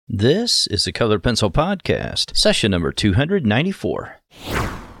This is the Color Pencil Podcast, session number 294.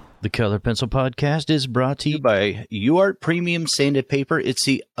 The Color Pencil Podcast is brought to you by UART Premium Sanded Paper. It's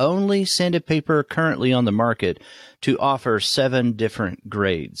the only sanded paper currently on the market to offer 7 different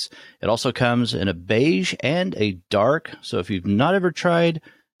grades. It also comes in a beige and a dark. So if you've not ever tried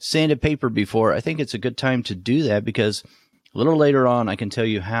sanded paper before, I think it's a good time to do that, because a little later on I can tell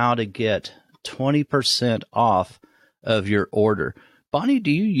you how to get 20% off of your order. Bonnie,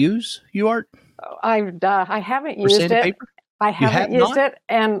 do you use UART? I haven't used it. Paper? I haven't used it,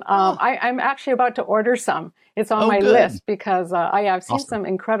 and I'm actually about to order some. It's on my list because I've seen some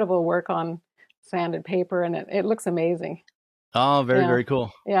incredible work on sanded paper, and it looks amazing. Oh, very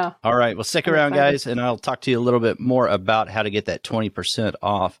cool. Yeah. All right. Well, stick around, guys, and I'll talk to you a little bit more about how to get that 20%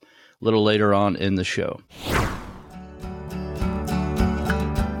 off a little later on in the show.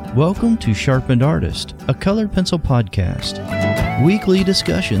 Welcome to Sharpened Artist, a colored pencil podcast. Weekly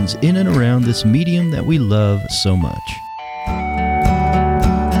discussions in and around this medium that we love so much.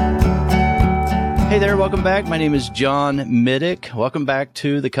 Hey there, welcome back. My name is John Middick. Welcome back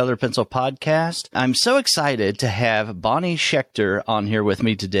to the Color Pencil Podcast. I'm so excited to have Bonnie Schechter on here with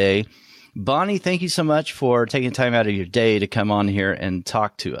me today. Bonnie, thank you so much for taking time out of your day to come on here and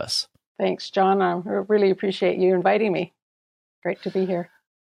talk to us. Thanks, John. I really appreciate you inviting me. Great to be here.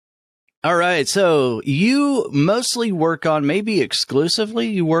 All right. So you mostly work on, maybe exclusively,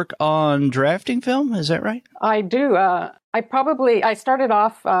 you work on drafting film. Is that right? I do. I started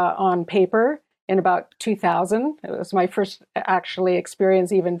off on paper in about 2000. It was my first actually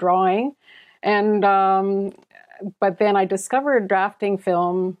experience even drawing. And but then I discovered drafting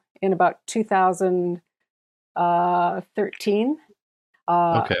film in about 2013. And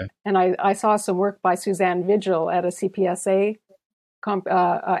I saw some work by Suzanne Vigil at a CPSA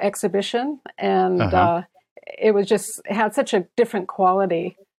exhibition, and it had such a different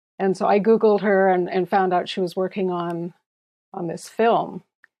quality. And so I Googled her and found out she was working on this film.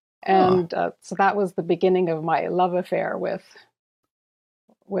 And so that was the beginning of my love affair with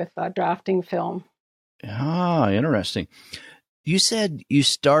drafting film. Ah, interesting. You said you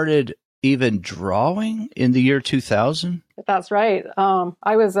started even drawing in the year 2000? That's right.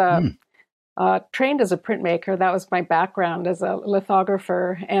 I was trained as a printmaker. That was my background as a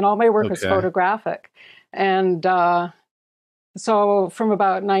lithographer, and all my work was photographic. And so from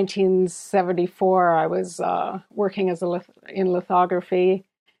about 1974, I was working as in lithography.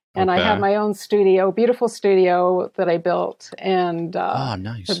 And I had my own studio, beautiful studio that I built, and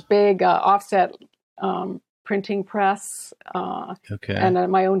nice. A big offset printing press,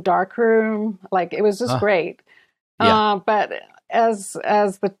 and my own darkroom. Like, it was just great. Yeah. But as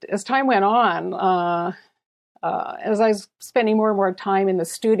time went on, as I was spending more and more time in the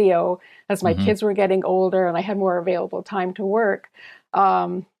studio, as my kids were getting older and I had more available time to work,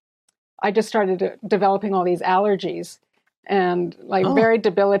 I just started developing all these allergies. And very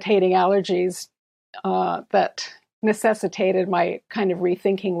debilitating allergies that necessitated my kind of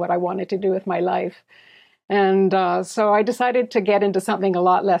rethinking what I wanted to do with my life. And so I decided to get into something a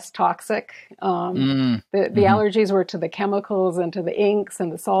lot less toxic. The allergies were to the chemicals and to the inks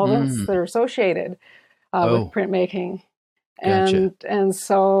and the solvents that are associated with printmaking. Gotcha. And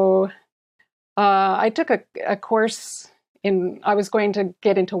so I took a course I was going to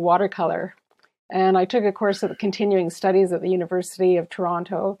get into watercolor. And I took a course of continuing studies at the University of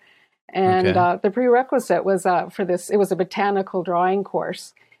Toronto. And the prerequisite was for this, it was a botanical drawing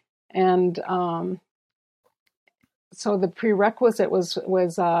course. And so the prerequisite was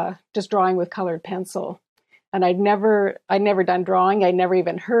just drawing with colored pencil. And I'd never done drawing. I'd never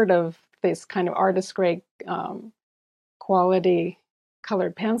even heard of this kind of artist grade quality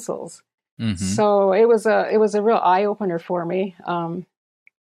colored pencils. So it was a real eye opener for me.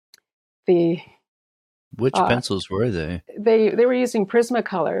 Which pencils were they? They were using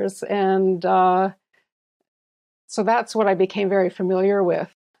Prismacolors, and so that's what I became very familiar with.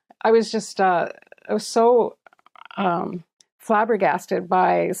 I was so flabbergasted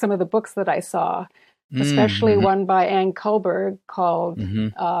by some of the books that I saw, especially one by Anne Kullberg called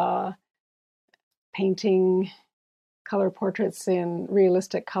Painting Color Portraits in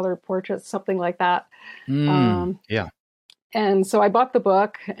Realistic Color Portraits, something like that. And so I bought the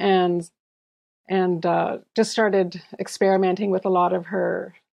book and just started experimenting with a lot of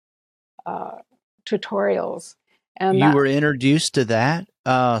her tutorials. And you were introduced to that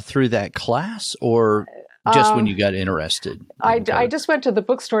through that class, or just when you got interested? I just went to the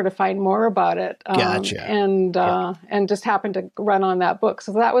bookstore to find more about it. Gotcha. And just happened to run on that book.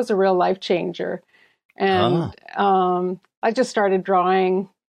 So that was a real life changer. And I just started drawing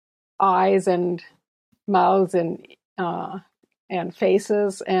eyes and mouths and and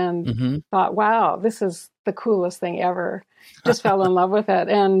faces, and thought, wow, this is the coolest thing ever. Just fell in love with it.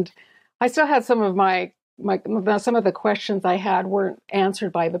 And I still had some of some of the questions I had weren't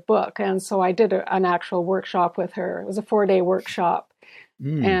answered by the book. And so I did an actual workshop with her. It was a 4-day workshop.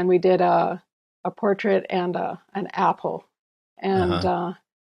 And we did a portrait and an apple. And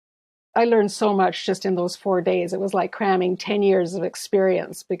I learned so much just in those 4 days. It was like cramming 10 years of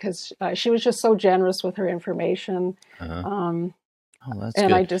experience, because she was just so generous with her information. That's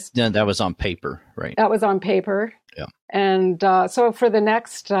and good. That was on paper, right? That was on paper. Yeah. And so for the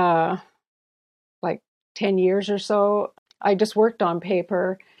next like 10 years or so, I just worked on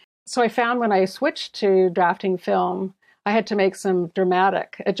paper. So I found when I switched to drafting film, I had to make some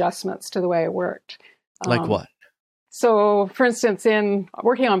dramatic adjustments to the way I worked. Like what? So, for instance, in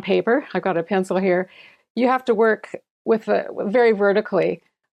working on paper, I've got a pencil here, you have to work very vertically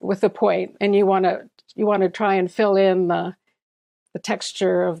with the point, and you want to try and fill in the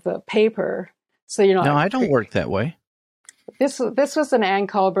texture of the paper. So you're not. No, I don't work that way. This was an Ann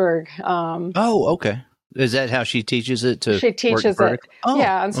Kullberg. Okay. Is that how she teaches it? She teaches it. Oh,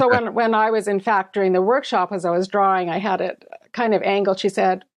 yeah. And so when I was, in fact, during the workshop, as I was drawing, I had it kind of angled. She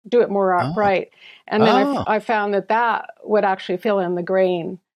said, do it more upright. And then I found that would actually fill in the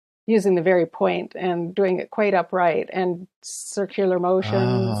grain using the very point and doing it quite upright and circular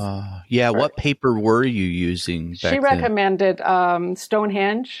motions. What paper were you using back then? She recommended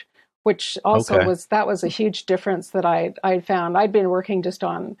Stonehenge, which also was a huge difference that I found. I'd been working just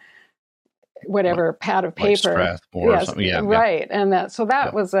on whatever pad of paper. Strathmore or something. Yeah, right. And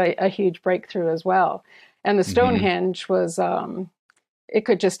that was a huge breakthrough as well. And the Stonehenge was, it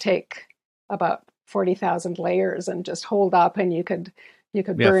could just take about 40,000 layers and just hold up, and you could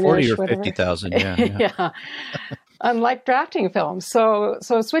burnish 40 or 50,000. Yeah. Unlike drafting film. So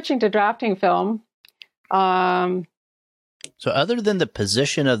switching to drafting film. So other than the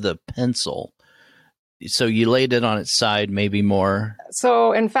position of the pencil, so you laid it on its side, maybe more.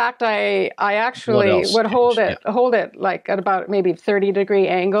 So in fact, I actually would hold it like at about maybe 30-degree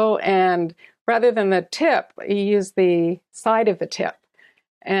angle, and rather than the tip, you use the side of the tip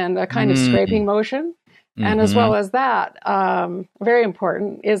and a kind of scraping motion. And as well as that, very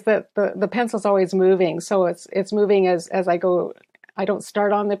important is that the pencil's always moving. So it's moving as I go. I don't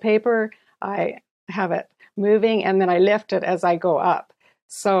start on the paper. I have it moving, and then I lift it as I go up.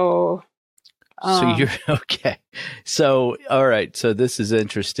 So you're okay. So, all right. So this is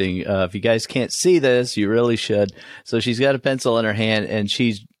interesting. If you guys can't see this, you really should. So she's got a pencil in her hand, and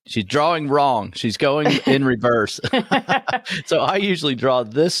she's drawing wrong. She's going in reverse. So I usually draw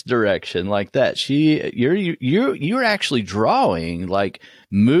this direction like that. You're actually drawing, like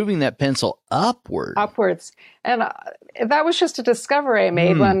moving that pencil upwards. And that was just a discovery I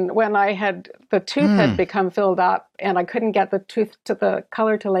made when I had the tooth had become filled up, and I couldn't get the tooth to the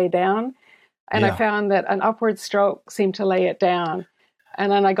color to lay down. And I found that an upward stroke seemed to lay it down.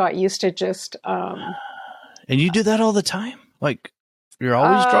 And then I got used to just... and you do that all the time? Like, you're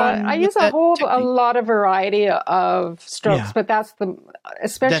always drawing? I use a lot of variety of strokes, but that's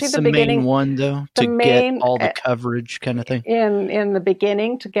especially the beginning. Main one, though, to get all the coverage kind of thing? In the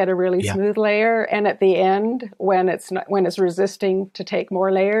beginning, to get a really smooth layer. And at the end, when it's resisting to take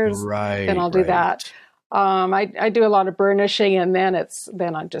more layers, then I'll do that. I do a lot of burnishing, and then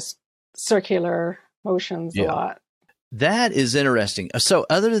I just circular motions a lot. That is interesting. So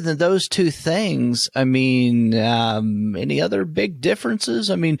other than those two things, I mean, any other big differences?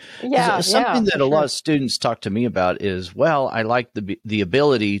 I mean, something that a lot of students talk to me about is, well, I like the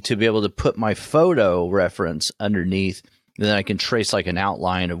ability to be able to put my photo reference underneath, and then I can trace like an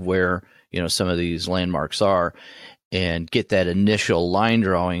outline of where, some of these landmarks are, and get that initial line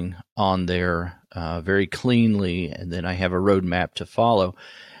drawing on there very cleanly, and then I have a roadmap to follow.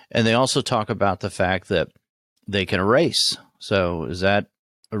 And they also talk about the fact that they can erase. So is that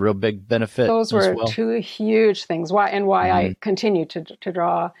a real big benefit? Those were two huge things. Why I continue to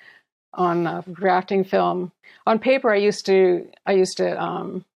draw on drafting film. On paper, I used to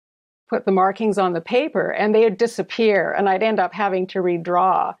put the markings on the paper, and they would disappear, and I'd end up having to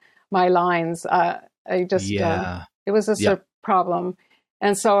redraw my lines. It was just a problem.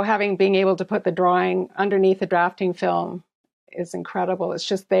 And so being able to put the drawing underneath the drafting film is incredible. It's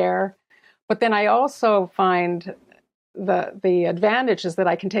just there. But then I also find the advantage is that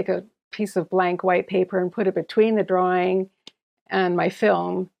I can take a piece of blank white paper and put it between the drawing and my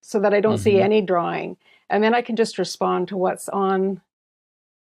film so that I don't see any drawing. And then I can just respond to what's on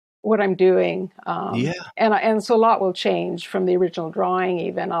what I'm doing. And so a lot will change from the original drawing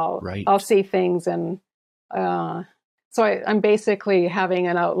even. I'll see things, and so I'm basically having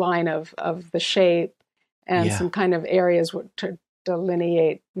an outline of the shape and some kind of areas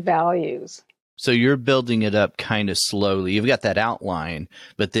delineate values. So you're building it up kind of slowly. You've got that outline,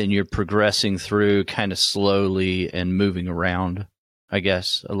 but then you're progressing through kind of slowly and moving around, I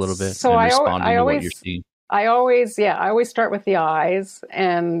guess, a little bit. So and I always, what you're seeing. I always start with the eyes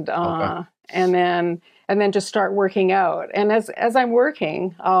and then just start working out. And as I'm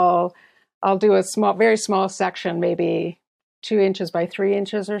working, I'll do a very small section, maybe 2 inches by 3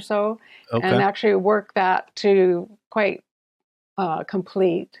 inches or so, and actually work that to quite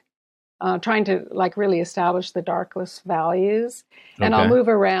complete. Trying to like really establish the darkless values, and I'll move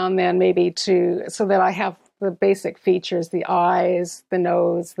around then maybe so that I have the basic features: the eyes, the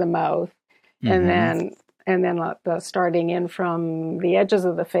nose, the mouth, and then the starting in from the edges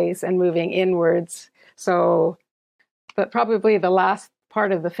of the face and moving inwards. So, but probably the last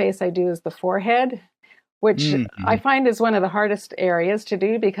part of the face I do is the forehead, which I find is one of the hardest areas to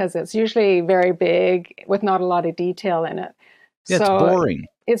do because it's usually very big with not a lot of detail in it. Yeah, so, it's boring.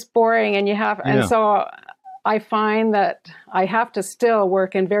 It's boring, and and so I find that I have to still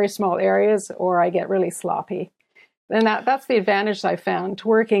work in very small areas, or I get really sloppy. And that's the advantage I found to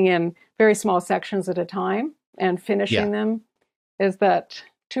working in very small sections at a time and finishing them. Is that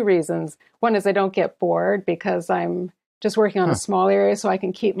 2 reasons? One is I don't get bored because I'm just working on a small area, so I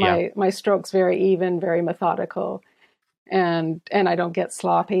can keep my strokes very even, very methodical, and I don't get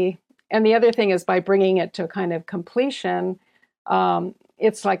sloppy. And the other thing is by bringing it to kind of completion.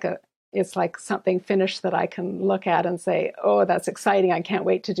 It's like something finished that I can look at and say, oh, that's exciting. I can't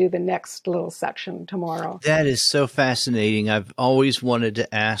wait to do the next little section tomorrow. That is so fascinating. I've always wanted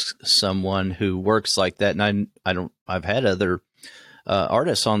to ask someone who works like that. And I've had other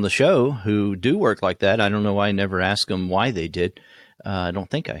artists on the show who do work like that. I don't know why I never asked them why they did. I don't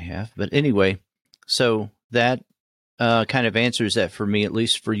think I have. But anyway, so that kind of answers that for me, at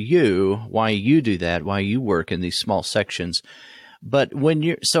least for you, why you do that, why you work in these small sections. But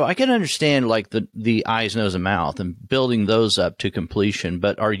so I can understand like the eyes, nose, and mouth and building those up to completion.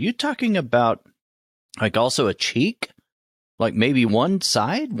 But are you talking about like also a cheek? Like maybe one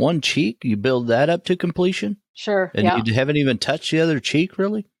side, one cheek, you build that up to completion? Sure. And you haven't even touched the other cheek,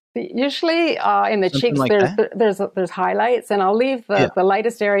 really? Usually in the cheeks, like there's highlights, and I'll leave the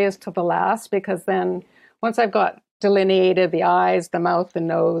lightest areas to the last, because then once I've got delineated the eyes, the mouth, the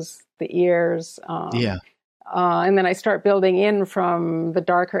nose, the ears, and then I start building in from the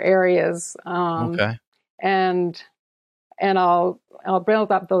darker areas. And I'll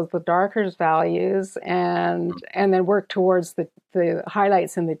build up the darker values and then work towards the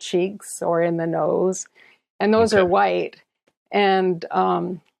highlights in the cheeks or in the nose, and those are white. And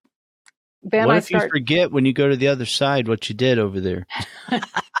then what if you forget when you go to the other side what you did over there?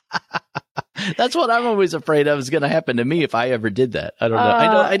 That's what I'm always afraid of is going to happen to me if I ever did that. I don't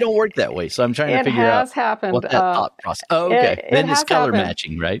know. I don't work that way, so I'm trying to figure out what that thought process. Oh, okay. Then it's color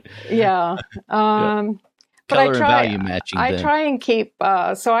matching, right? Yeah. Color and value matching. I try and keep.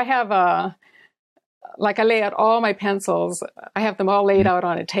 So I have I lay out all my pencils. I have them all laid out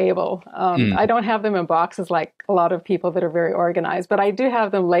on a table. I don't have them in boxes like a lot of people that are very organized, but I do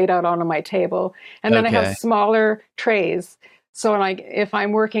have them laid out on my table. And then I have smaller trays. So if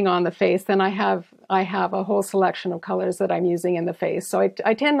I'm working on the face, then I have a whole selection of colors that I'm using in the face. So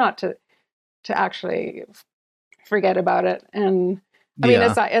I tend not to actually forget about it. And I mean,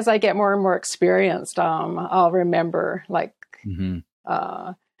 as I get more and more experienced, I'll remember then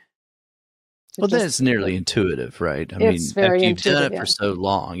it's nearly intuitive, right? I mean, after you've done it for so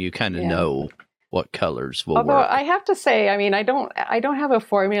long, you kind of know what colors will Although work. I have to say, I mean, I don't have a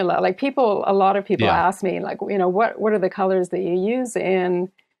formula. Like a lot of people ask me, like, what are the colors that you use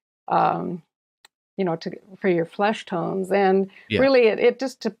in, for your flesh tones? And really, it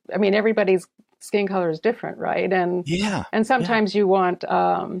just, I mean, everybody's skin color is different, right? And sometimes you want,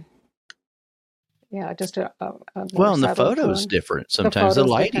 just a well, and the photo's different. Sometimes the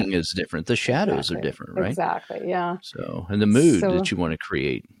lighting is different. The shadows are different, right? Exactly, yeah. So, and the mood that you want to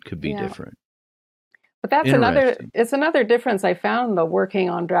create could be different. But that's another difference I found, though, working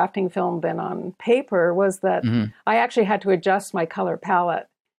on drafting film than on paper, was that I actually had to adjust my color palette.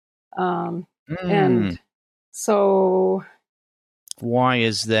 And so... Why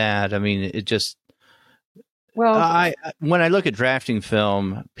is that? I mean, it just... Well, when I look at drafting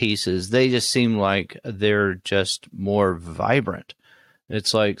film pieces, they just seem like they're just more vibrant.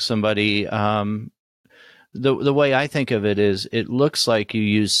 It's like somebody... The way I think of it is it looks like you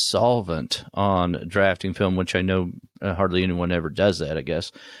use solvent on drafting film, which I know hardly anyone ever does that, I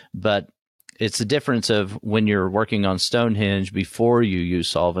guess. But it's the difference of when you're working on Stonehenge before you use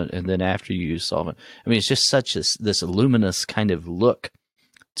solvent and then after you use solvent. I mean, it's just such this luminous kind of look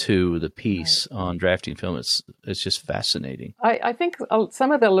to the piece on drafting film. It's just fascinating. I think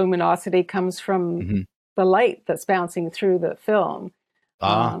some of the luminosity comes from the light that's bouncing through the film.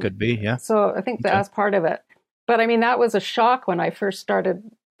 Could be, yeah. So I think that's part of it. But I mean, that was a shock when I first started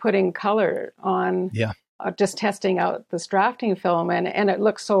putting color on. Yeah. Just testing out this drafting film, and it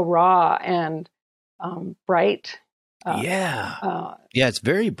looks so raw and bright. It's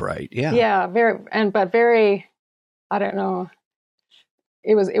very bright. Yeah. Yeah, but very. I don't know.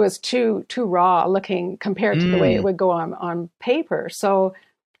 It was too raw looking compared to the way it would go on paper. So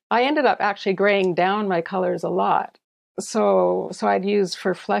I ended up actually graying down my colors a lot. So I'd use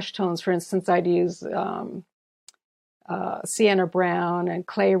for flesh tones, for instance, I'd use sienna brown and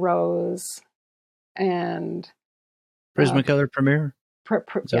clay rose and Prismacolor Premier.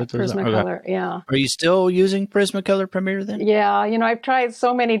 Prismacolor, yeah. Are you still using Prismacolor Premier then? Yeah, I've tried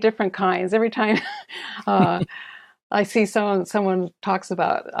so many different kinds. Every time I see someone talks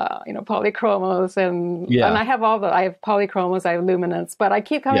about polychromos and I have I have polychromos, I have luminance, but I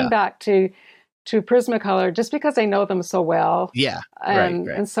keep coming back to Prismacolor just because I know them so well. Yeah,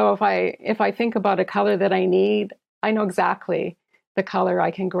 and so if I think about a color that I need, I know exactly the color.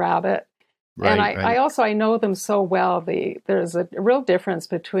 I can grab it. And I also know them so well. There's a real difference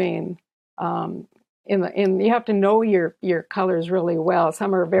between you have to know your colors really well.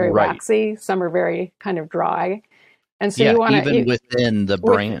 Some are very waxy, some are very kind of dry, and so you want to even within the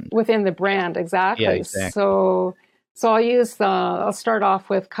brand. Within the brand, exactly. Yeah, exactly. So I'll start off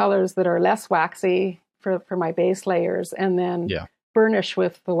with colors that are less waxy for my base layers, and then burnish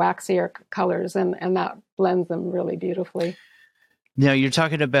with the waxier colors, and that blends them really beautifully. Now, you're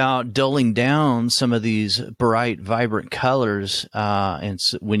talking about dulling down some of these bright, vibrant colors and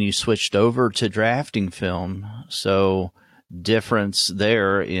when you switched over to drafting film. So difference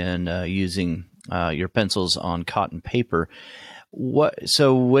there in using your pencils on cotton paper.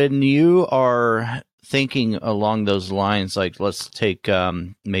 So when you are thinking along those lines, like let's take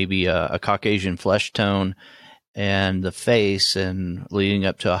maybe a Caucasian flesh tone and the face and leading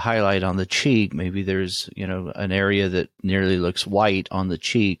up to a highlight on the cheek, maybe there's, an area that nearly looks white on the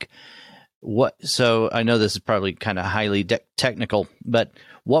cheek. So I know this is probably kind of highly technical, but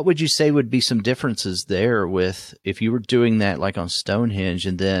what would you say would be some differences there with if you were doing that like on Stonehenge,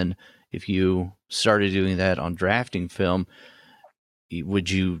 and then if you started doing that on drafting film, would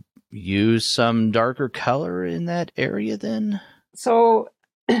you use some darker color in that area then? So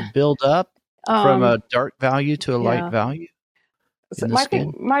build up from a dark value to a light value? So I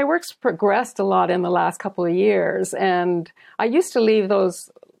think my work's progressed a lot in the last couple of years, and I used to leave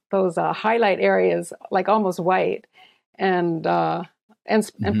those highlight areas like almost white, and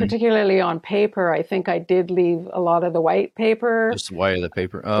particularly on paper, I think I did leave a lot of the white paper. Just the white of the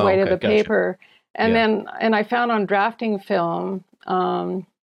paper. Oh, white of the paper, and then I found on drafting film.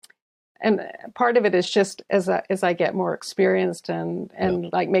 And part of it is just as I get more experienced and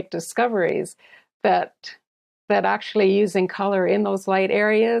like make discoveries that actually using color in those light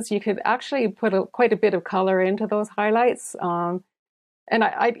areas, you could actually put quite a bit of color into those highlights. And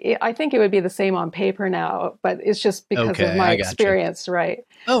I think it would be the same on paper now, but it's just because of my experience, right?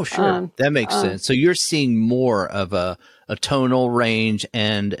 Oh, sure. That makes sense. So you're seeing more of a tonal range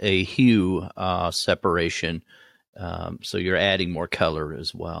and a hue separation. So you're adding more color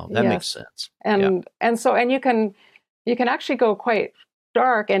as well. That makes sense. And you can actually go quite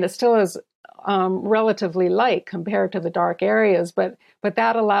dark, and it still is relatively light compared to the dark areas, but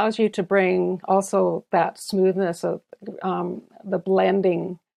that allows you to bring also that smoothness of the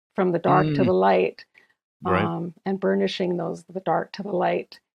blending from the dark to the light, and burnishing the dark to the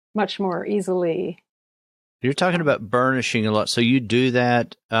light much more easily. You're talking about burnishing a lot. So you do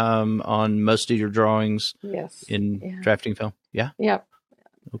that on most of your drawings? Yes. In drafting film? Yeah? Yep.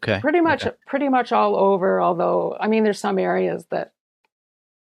 Okay. Pretty much all over, although, I mean, there's some areas that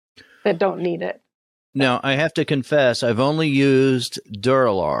don't need it. Now, I have to confess, I've only used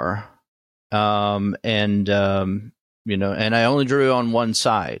Duralar, and I only drew on one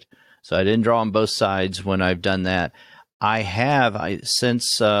side. So I didn't draw on both sides when I've done that.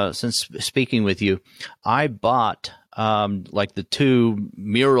 Since speaking with you, I bought like the 2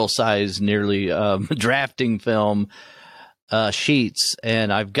 mural size nearly drafting film sheets,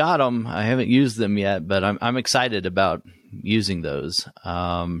 and I've got them. I haven't used them yet, but I'm excited about using those.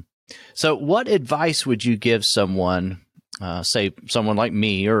 So what advice would you give someone, say someone like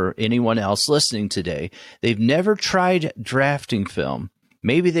me or anyone else listening today? They've never tried drafting film.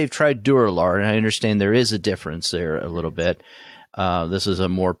 Maybe they've tried Duralar, and I understand there is a difference there a little bit. This is a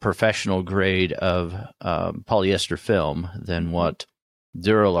more professional grade of polyester film than what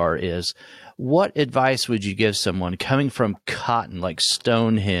Duralar is. What advice would you give someone coming from cotton, like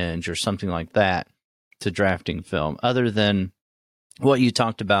Stonehenge or something like that, to drafting film, other than what you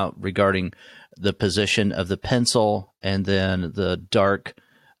talked about regarding the position of the pencil and then the darker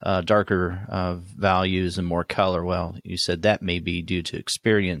values and more color? Well, you said that may be due to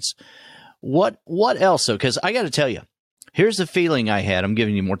experience. What else? So, because I got to tell you, here's the feeling I had. I'm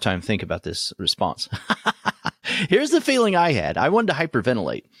giving you more time to think about this response. Here's the feeling I had. I wanted to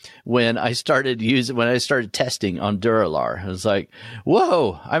hyperventilate when I started testing on Duralar. I was like,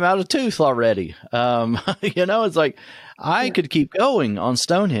 whoa, I'm out of tooth already. It's like I could keep going on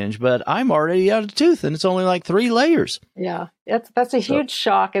Stonehenge, but I'm already out of tooth, and it's only like 3 layers. Yeah, that's a huge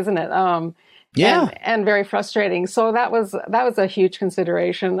shock, isn't it? Yeah, and very frustrating. So that was a huge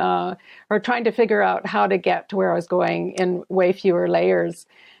consideration, or trying to figure out how to get to where I was going in way fewer layers.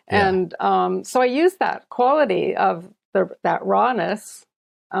 Yeah. And so I used that quality of that rawness,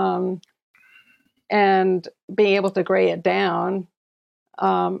 and being able to gray it down,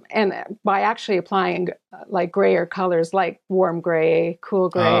 and by actually applying like grayer colors, like warm gray, cool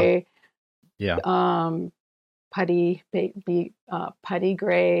gray, putty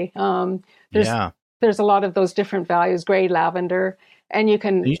gray. There's a lot of those different values, gray, lavender, and you're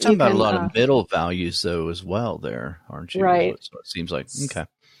talking about a lot of middle values though as well there, aren't you? Right. So it seems like, okay.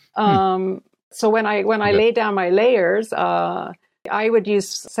 So when I lay down my layers, I would use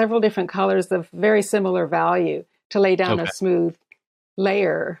several different colors of very similar value to lay down a smooth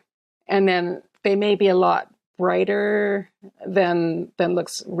layer, and then they may be a lot brighter than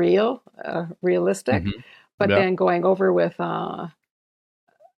looks realistic, but then going over with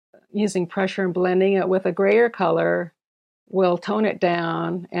using pressure and blending it with a grayer color will tone it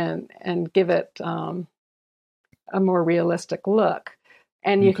down and give it a more realistic look.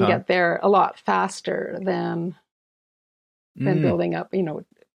 And you can get there a lot faster than building up,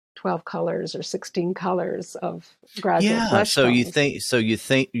 12 colors or 16 colors of gradual brush tones. So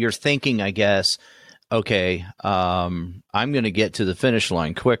you're thinking, I guess, okay, I'm going to get to the finish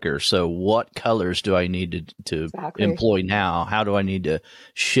line quicker. So what colors do I need to employ now? How do I need to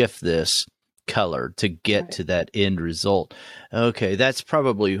shift this color to get to that end result? Okay, that's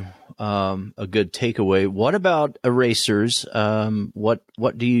probably a good takeaway. What about erasers?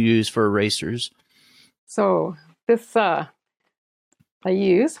 What do you use for erasers? So this I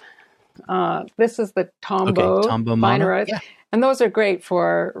use. This is the Tombow Mono. Yeah. And those are great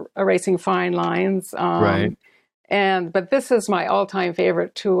for erasing fine lines. Right. But this is my all-time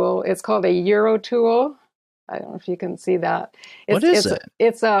favorite tool. It's called a Euro tool. I don't know if you can see that. What is it?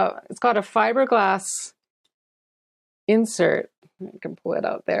 It's got a fiberglass insert. I can pull it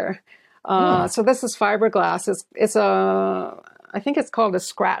out there. So this is fiberglass. I think it's called a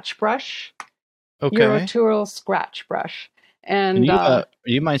scratch brush. Okay. Euro tool scratch brush. And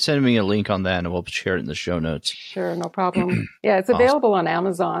you might send me a link on that, and we'll share it in the show notes. Sure, no problem. Yeah, it's available on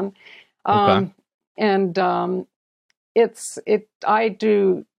Amazon. You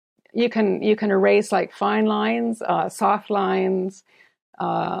can erase like fine lines, soft lines.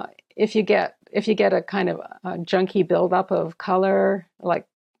 If you get a kind of a junky buildup of color, like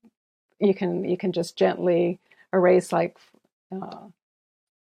you can just gently erase like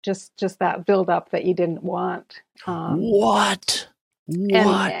just that buildup that you didn't want. What? I'm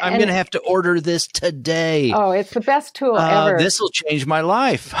going to have to order this today. Oh, it's the best tool ever. This will change my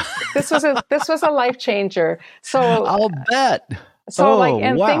life. This was a life changer. So I'll bet. So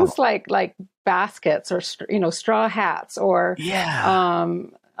things like baskets or straw hats or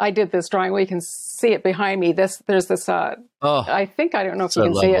I did this drawing where you can see it behind me. There's this I don't know if you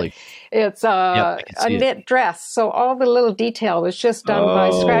can see it. It's a knit dress. So all the little detail was just done by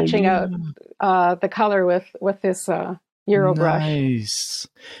scratching out the color with this Euro brush. Nice.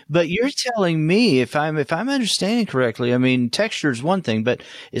 But you're telling me, if I'm understanding correctly, I mean, texture is one thing, but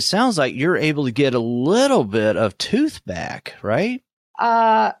it sounds like you're able to get a little bit of tooth back, right?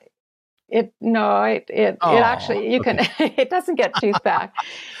 It actually, you can, it doesn't get tooth back.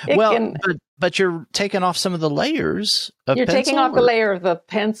 But you're taking off some of the layers of You're pencil, taking off the layer of the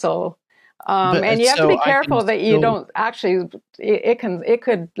pencil. And you have to be careful that you don't actually, it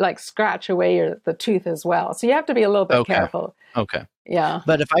could like scratch away the tooth as well. So you have to be a little bit careful. Okay. Yeah.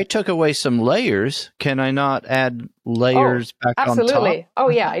 But if I took away some layers, can I not add layers back on top? Absolutely. Oh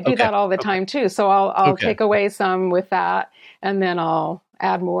yeah. I do that all the time too. So I'll take away some with that and then I'll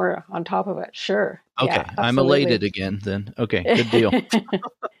add more on top of it. Sure. Okay. Yeah, I'm elated again then. Okay. Good deal.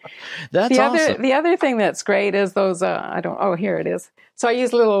 That's awesome. The other thing that's great is those, here it is. So I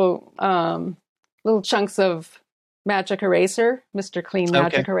use little chunks of magic eraser, Mr. Clean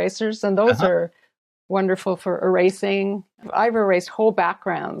magic erasers. And those are wonderful for erasing. I've erased whole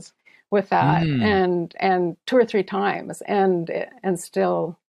backgrounds with that, and 2 or 3 times, and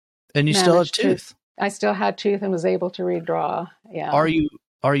still. And you still have tooth. I still had tooth and was able to redraw. Yeah.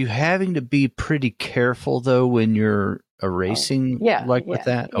 Are you having to be pretty careful though when you're erasing? With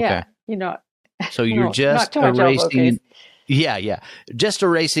that? Okay. Yeah. So you're just erasing. Yeah. Just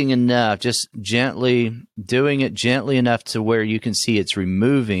erasing enough, just doing it gently enough to where you can see it's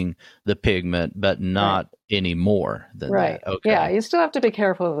removing the pigment, but not any more than that. Okay. Yeah, you still have to be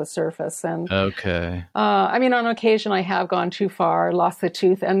careful of the surface. And okay. I mean, on occasion I have gone too far, lost the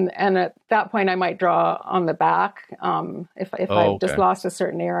tooth, and at that point I might draw on the back if I've just lost a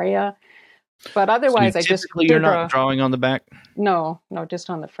certain area. But otherwise, I just you're not drawing on the back. No, just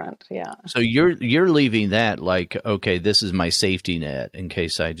on the front. Yeah. So you're leaving that like, okay, this is my safety net in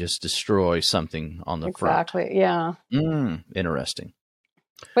case I just destroy something on the front. Exactly. Yeah. Interesting.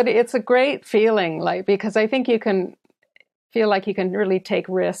 But it's a great feeling, like, because I think you can feel like you can really take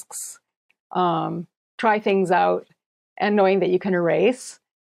risks, try things out, and knowing that you can erase.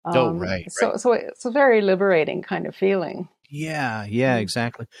 So it's a very liberating kind of feeling. Yeah,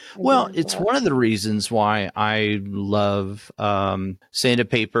 exactly. Well, it's one of the reasons why I love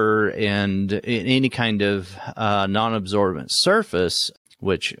sandpaper and any kind of non-absorbent surface,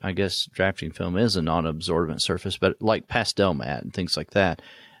 which I guess drafting film is a non-absorbent surface, but like pastel mat and things like that,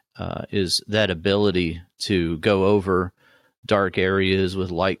 is that ability to go over dark areas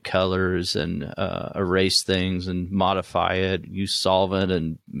with light colors and erase things and modify it, use solvent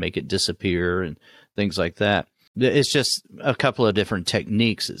and make it disappear and things like that. It's just a couple of different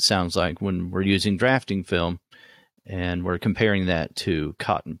techniques, it sounds like, when we're using drafting film, and we're comparing that to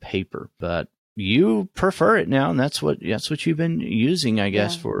cotton paper. But you prefer it now, and that's what you've been using, I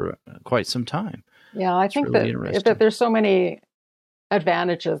guess, for quite some time. Yeah, I think really that there's so many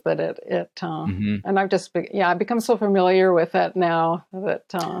advantages that it and I've become so familiar with it now that.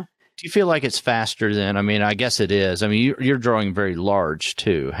 Do you feel like it's faster then? I mean, I guess it is. I mean, you're drawing very large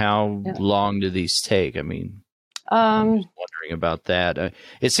too. How long do these take? I mean. I'm just wondering about that.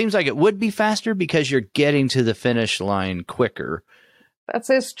 It seems like it would be faster because you're getting to the finish line quicker.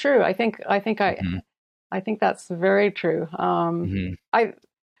 That's true. I think that's very true. I mean,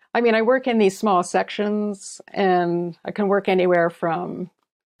 I work in these small sections, and I can work anywhere from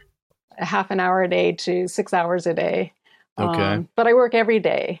a half an hour a day to 6 hours a day. Okay. But I work every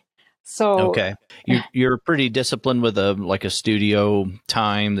day. So you're pretty disciplined with a studio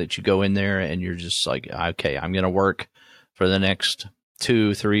time that you go in there and you're just like, okay, I'm going to work for the next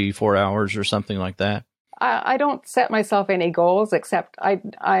 2, 3, 4 hours or something like that. I don't set myself any goals, except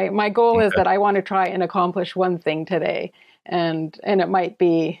my goal is that I want to try and accomplish one thing today, and it might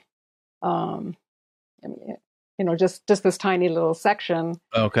be, just this tiny little section.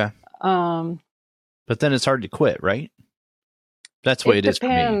 Okay. But then it's hard to quit, right? That's the way it is for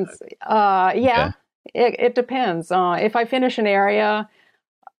me. It depends. If I finish an area,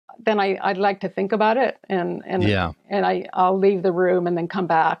 then I'd like to think about it, and I'll leave the room and then come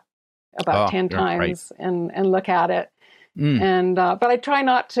back about 10 times and look at it. And but I try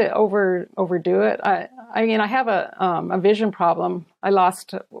not to overdo it. I mean, I have a vision problem. I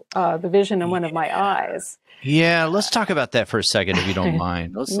lost the vision in one of my eyes. Yeah, let's talk about that for a second, if you don't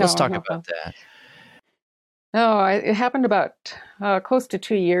mind. Let's talk about that. No, it happened about close to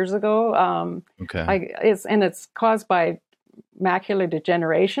 2 years ago. It's caused by macular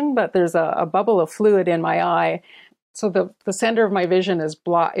degeneration, but there's a bubble of fluid in my eye, so the center of my vision is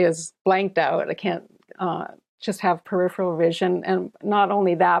blanked out. I can't just have peripheral vision, and not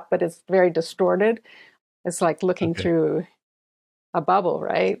only that, but it's very distorted. It's like looking through a bubble,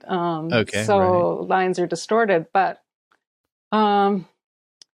 right? Lines are distorted, but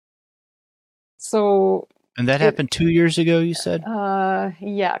so. And that happened 2 years ago, you said?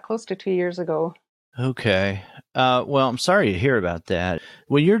 Yeah, close to 2 years ago. Okay. Well, I'm sorry to hear about that.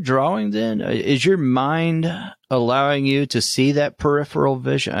 When you're drawing then, is your mind allowing you to see that peripheral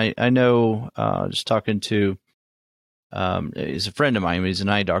vision? I know, just talking to, he's a friend of mine, he's an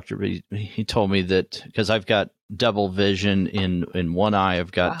eye doctor, but he told me that, because I've got double vision in one eye,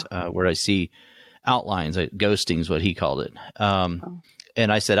 I've got where I see outlines, ghosting is what he called it. And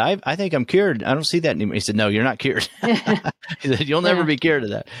I said, I think I'm cured. I don't see that anymore. He said, no, you're not cured. He said, you'll never be cured of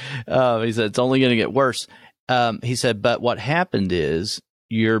that. He said, it's only going to get worse. He said, but what happened is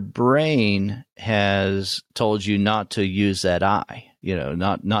your brain has told you not to use that eye,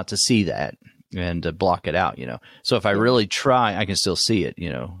 not to see that and to block it out, So if I really try, I can still see it,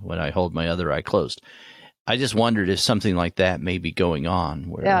 when I hold my other eye closed. I just wondered if something like that may be going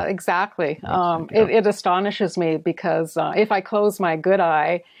on. Yeah, exactly. It astonishes me because if I close my good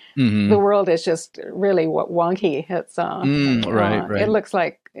eye, the world is just really wonky. It's right. It looks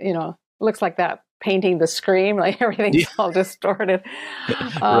like that painting The Scream, like everything's all distorted.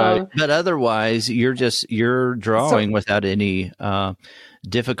 Right. But otherwise, you're drawing without any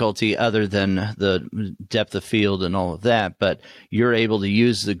difficulty other than the depth of field and all of that. But you're able to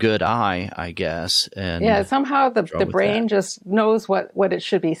use the good eye, I guess. And somehow the brain just knows what it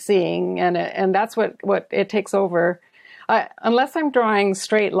should be seeing, and that's what it takes over. Unless I'm drawing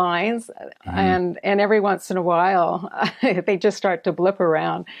straight lines, and every once in a while they just start to blip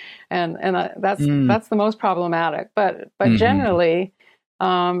around, and that's the most problematic. But generally,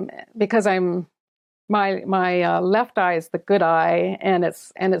 because my left eye is the good eye, and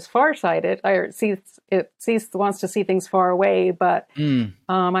it's farsighted. It wants to see things far away, but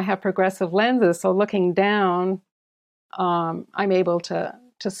I have progressive lenses, so looking down, I'm able to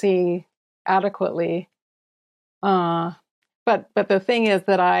see adequately. But the thing is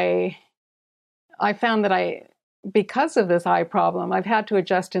that I found that because of this eye problem, I've had to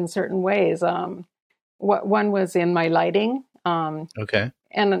adjust in certain ways. One was in my lighting. Okay.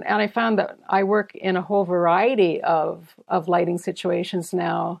 And I found that I work in a whole variety of lighting situations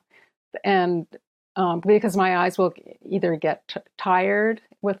now, and because my eyes will either get tired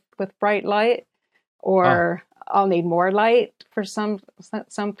with bright light, or I'll need more light for some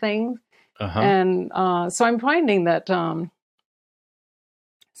things. And so I'm finding that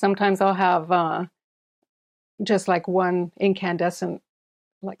sometimes I'll have just like one incandescent,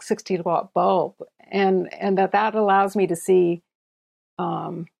 like 60-watt bulb, and that allows me to see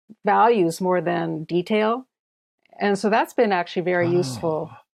values more than detail, and so that's been actually very useful.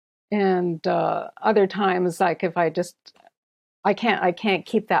 And other times, like if I can't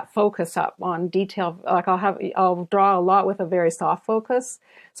keep that focus up on detail. Like I'll draw a lot with a very soft focus,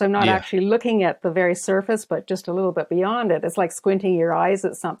 so I'm not actually looking at the very surface, but just a little bit beyond it. It's like squinting your eyes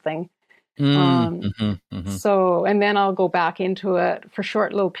at something. So, and then I'll go back into it for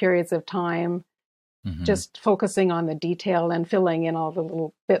short little periods of time, just focusing on the detail and filling in all the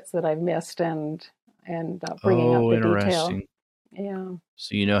little bits that I've missed, and bringing up the detail. Yeah.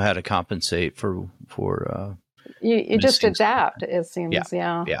 So you know how to compensate for you just adapt, it seems.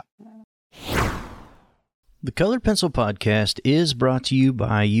 Yeah. The Colored Pencil Podcast is brought to you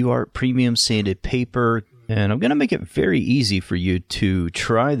by UART Premium Sanded Paper. And I'm going to make it very easy for you to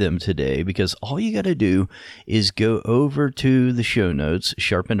try them today, because all you got to do is go over to the show notes,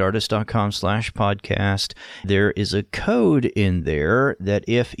 sharpenedartist.com/podcast. There is a code in there that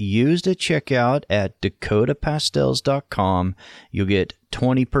if used at checkout at dakotapastels.com, you'll get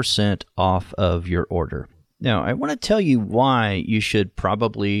 20% off of your order. Now, I want to tell you why you should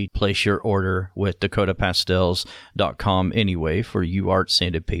probably place your order with dakotapastels.com anyway for UART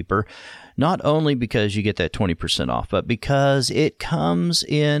sanded paper. Not only because you get that 20% off, but because it comes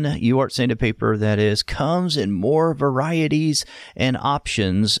in UART sanded paper comes in more varieties and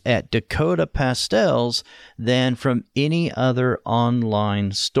options at Dakota Pastels than from any other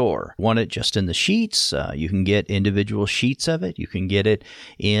online store. Want it just in the sheets? You can get individual sheets of it. You can get it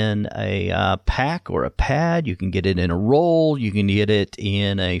in a pack or a pad. You can get it in a roll. You can get it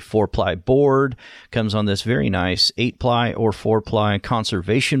in a 4-ply board. Comes on this very nice 8-ply or 4-ply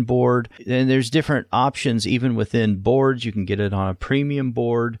conservation board. And there's different options even within boards. You can get it on a premium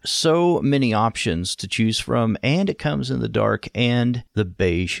board. So many options to choose from, and it comes in the dark and the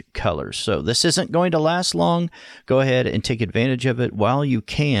beige colors. So this isn't going to last long. Go ahead and take advantage of it while you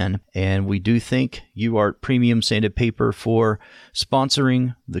can. And we do thank UART Premium Sanded Paper for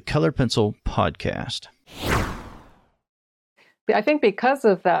sponsoring the Colored Pencil Podcast. I think because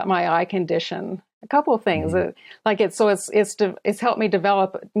of that, my eye condition, a couple of things. It's helped me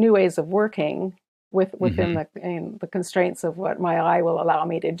develop new ways of working within the constraints of what my eye will allow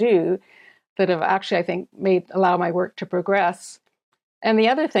me to do, that have actually, I think, allow my work to progress. And the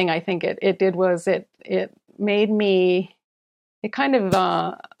other thing I think it did was it kind of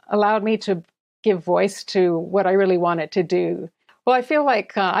allowed me to give voice to what I really wanted to do. Well, I feel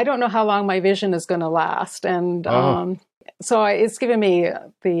like I don't know how long my vision is going to last, and so it's given me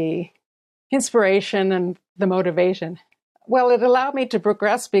the inspiration and the motivation. Well, it allowed me to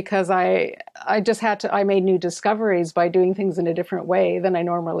progress because I made new discoveries by doing things in a different way than I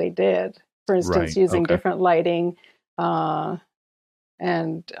normally did. For instance, using different lighting, right,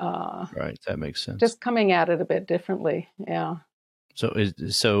 that makes sense. Just coming at it a bit differently. Yeah.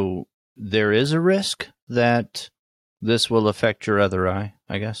 So there is a risk that this will affect your other eye,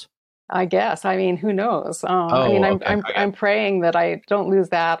 I guess. I guess. I mean, who knows? I'm praying that I don't lose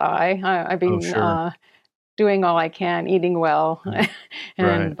that eye. I've been doing all I can, eating well,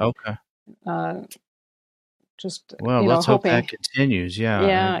 and okay. Just let's hope hoping that continues.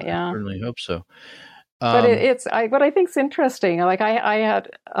 Yeah, I certainly hope so. But what I think is interesting. Like I had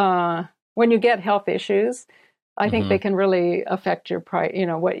when you get health issues, I think they can really affect your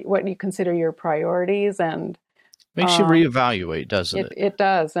what you consider your priorities, and makes you reevaluate, doesn't it? It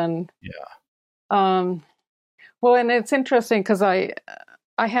does, and well, and it's interesting because I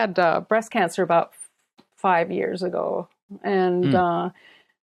had breast cancer about 5 years ago, and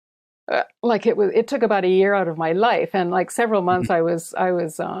it took about a year out of my life, and like several months I was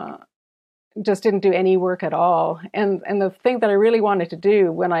just didn't do any work at all. And the thing that I really wanted to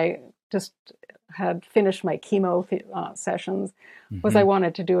do when I just had finished my chemo sessions was I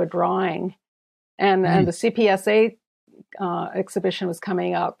wanted to do a drawing, and the CPSA exhibition was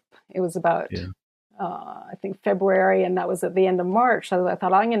coming up. It was about I think February, and that was at the end of March. So I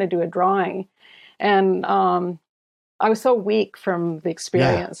thought, I'm going to do a drawing, and I was so weak from the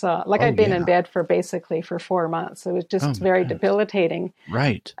experience. I'd been in bed for 4 months. It was just very debilitating.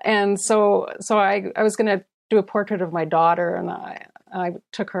 Right. And so I was going to do a portrait of my daughter, and I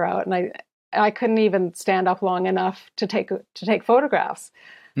took her out, and I couldn't even stand up long enough to take photographs.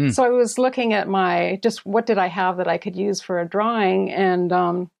 So I was looking at what did I have that I could use for a drawing, and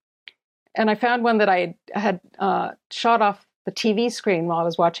I found one that I had shot off the TV screen while I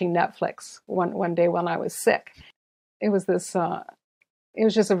was watching Netflix one day when I was sick. It was this, it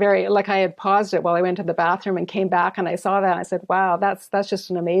was just I had paused it while I went to the bathroom and came back, and I saw that, and I said, wow, that's just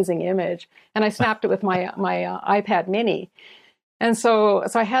an amazing image. And I snapped it with my iPad mini. And so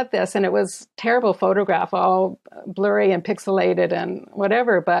I had this, and it was a terrible photograph, all blurry and pixelated and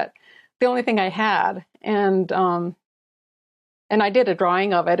whatever, but the only thing I had. And I did a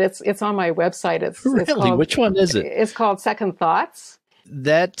drawing of it. It's on my website. Really? It's called, which one is it? It's called Second Thoughts.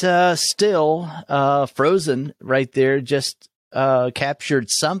 That still frozen right there just captured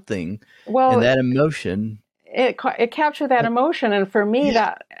something, and that emotion. It captured that emotion, and for me,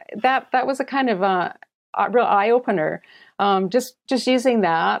 that was a kind of a real eye opener. Just using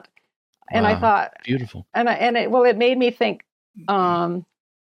that, and I thought beautiful, and it made me think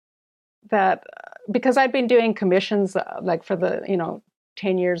that because I'd been doing commissions like for the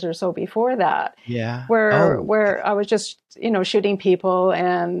 10 years or so before that, where I was just shooting people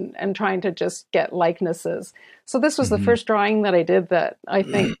and trying to just get likenesses. So this was the first drawing that I did that I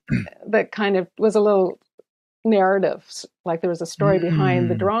think that kind of was a little narrative, like there was a story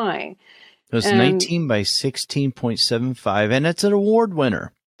behind the drawing. It was 19 by 16.75, and it's an award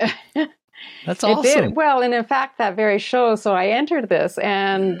winner. That's awesome. It did. Well, and in fact, that very show, so I entered this,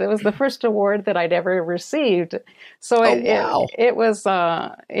 and it was the first award that I'd ever received. So it was,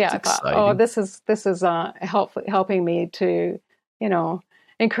 I thought, this is helping me to,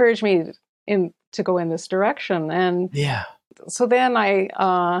 encourage me to go in this direction. And so then I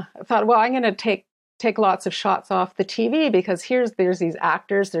thought, well, I'm going to take lots of shots off the TV because there's these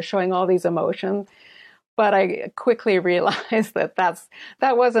actors, they're showing all these emotions. But I quickly realized that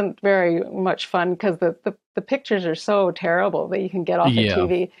wasn't very much fun because the pictures are so terrible that you can get off the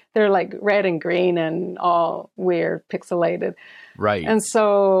TV. They're like red and green and all weird, pixelated. Right. And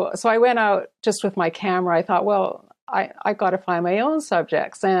so I went out just with my camera. I thought, well, I got to find my own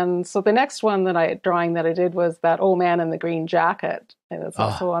subjects. And so the next drawing that I did was that old man in the green jacket. And it's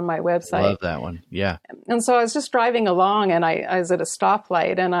also on my website. I love that one. Yeah. And so I was just driving along, and I was at a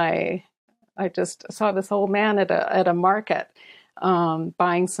stoplight, and I just saw this old man at a market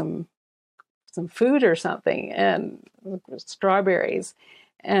buying some food or something, and strawberries.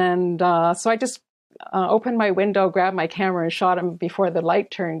 And so I just opened my window, grabbed my camera, and shot him before the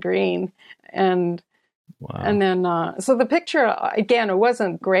light turned green. And then so the picture, again, it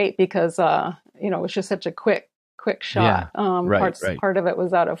wasn't great because it was just such a quick shot. Part of it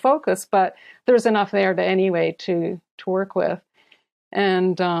was out of focus, but there was enough there to work with.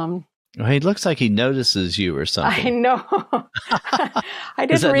 And he looks like he notices you or something. I know. I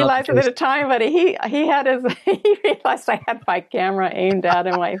didn't realize it at the time, but he realized I had my camera aimed at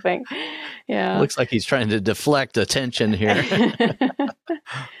him, I think. Yeah. Looks like he's trying to deflect attention here.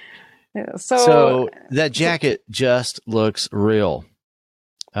 So that jacket just looks real.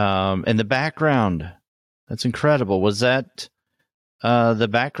 And the background, that's incredible. Was that the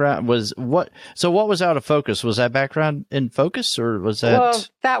background was what? So what was out of focus? Was that background in focus, or was that? Well,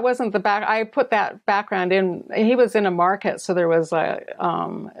 that wasn't the back. I put that background in. He was in a market, so there was a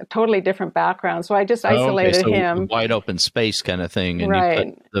totally different background. So I just isolated him. Wide open space kind of thing, and right.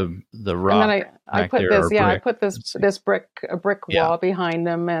 You put the rock. And then I put this. Yeah, I put this brick wall behind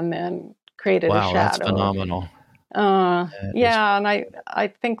him, and then created a shadow. Wow, that's phenomenal. And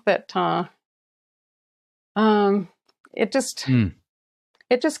I think that. It just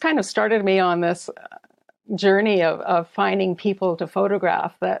kind of started me on this journey of finding people to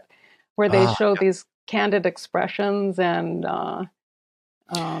photograph where they show these candid expressions and.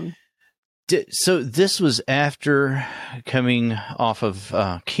 So this was after coming off of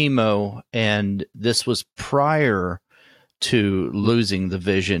chemo, and this was prior to losing the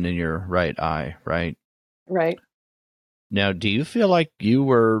vision in your right eye, right? Right. Now, do you feel like you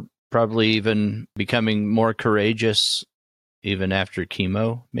were probably even becoming more courageous even after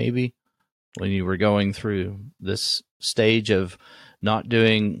chemo, maybe, when you were going through this stage of not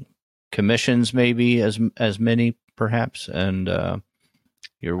doing commissions, maybe as many, perhaps, and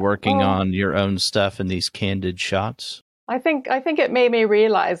you're working on your own stuff in these candid shots? I think it made me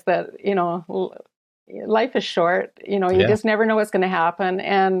realize that, life is short. You just never know what's going to happen.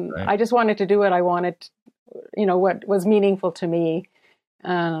 And I just wanted to do what I wanted, what was meaningful to me.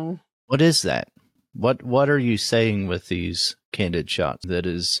 What is that? What are you saying with these candid shots that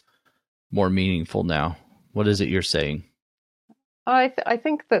is more meaningful now? What is it you're saying? I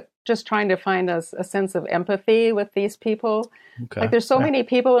think that just trying to find a sense of empathy with these people. Okay. Like there's so many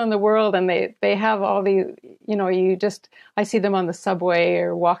people in the world, and they have all these, I see them on the subway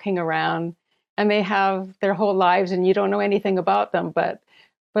or walking around, and they have their whole lives, and you don't know anything about them. But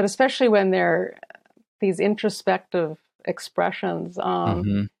especially when they're these introspective expressions,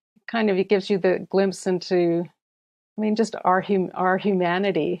 kind of it gives you the glimpse into, just our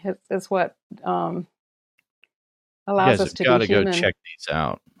humanity. It's what allows us to be human. You guys have got to go check these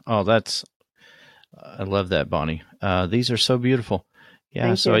out. Oh, I love that, Bonnie. These are so beautiful.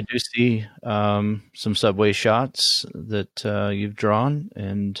 Yeah, Thank you. I do see some subway shots that you've drawn,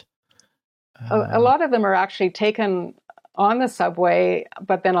 and a lot of them are actually taken on the subway,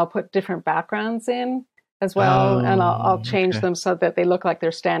 but then I'll put different backgrounds in as well, and I'll change them so that they look like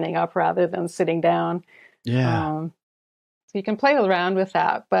they're standing up rather than sitting down. Yeah. So you can play around with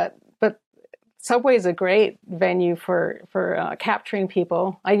that, but Subway is a great venue for capturing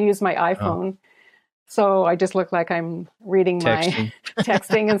people. I use my iPhone, so I just look like I'm reading my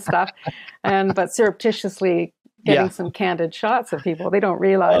texting and stuff, but surreptitiously getting some candid shots of people. They don't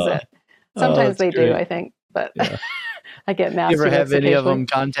realize it. Sometimes they do, I think, but I get nasty. You ever have any of them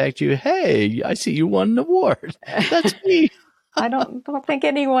contact you? Hey, I see you won an award. That's me. I don't think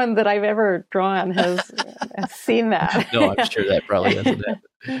anyone that I've ever drawn has seen that. No, I'm sure that probably hasn't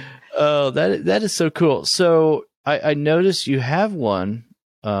happened. Oh, that is so cool. So I noticed you have won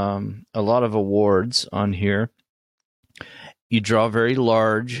a lot of awards on here. You draw very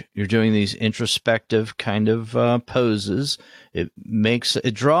large. You're doing these introspective kind of poses.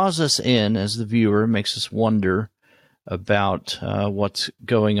 It draws us in as the viewer, makes us wonder about what's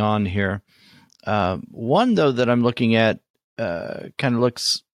going on here. One, though, that I'm looking at kind of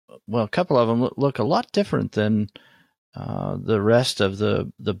looks, well, a couple of them look a lot different than the rest of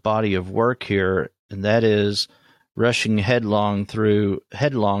the body of work here, and that is rushing headlong through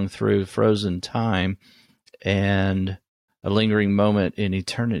frozen time and a lingering moment in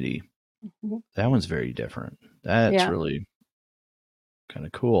eternity. Mm-hmm. That one's very different. That's really kind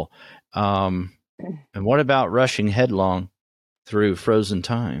of cool. And what about rushing headlong through frozen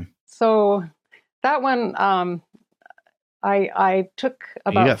time? So that one, I took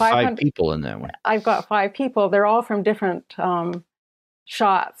about you got 5 people in that one. I've got 5 people. They're all from different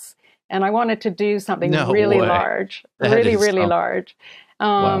shots, and I wanted to do something really large, really large.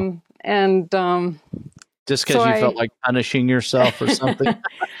 Wow. And just because you felt like punishing yourself or something.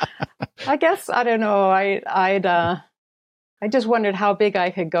 I guess I don't know. I just wondered how big I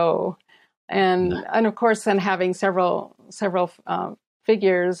could go, and of course, then having several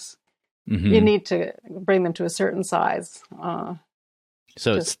figures. Mm-hmm. You need to bring them to a certain size.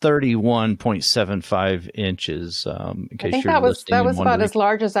 So it's 31.75 inches. In case I think that was about as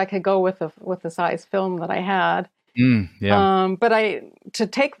large as I could go with the size film that I had. But to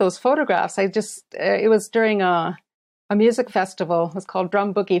take those photographs, it was during a music festival. It was called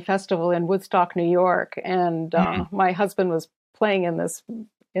Drum Boogie Festival in Woodstock, New York, and my husband was playing in this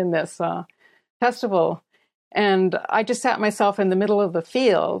festival. And I just sat myself in the middle of the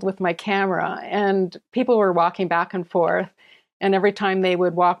field with my camera, and people were walking back and forth. And every time they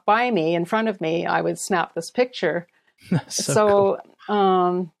would walk by me, in front of me, I would snap this picture. So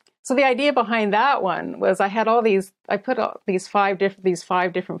the idea behind that one was I put all these five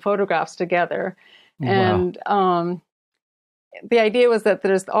different photographs together. Wow. And the idea was that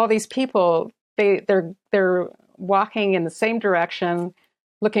there's all these people, they're walking in the same direction,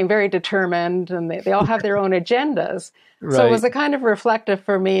 looking very determined, and they all have their own agendas. Right. So it was a kind of reflective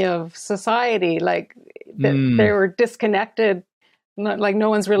for me of society, like they were disconnected like no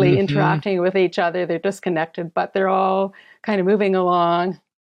one's really interacting with each other. They're disconnected, but they're all kind of moving along.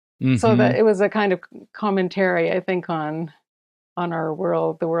 So that it was a kind of commentary, I think, on our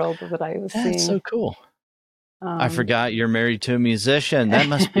world, the world that I was seeing. That's so cool. I forgot you're married to a musician. That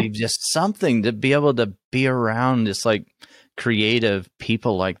must be just something to be able to be around. It's like creative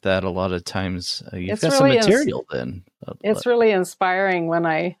people like that. A lot of times you've got really some material then. It's really inspiring when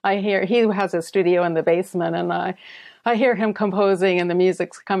I hear he has a studio in the basement, and I hear him composing and the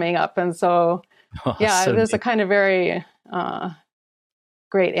music's coming up. And so, there's a kind of very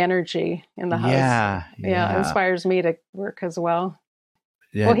great energy in the house. Yeah, it inspires me to work as well.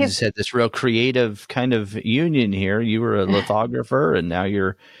 Yeah, well, you just had this real creative kind of union here. You were a lithographer, and now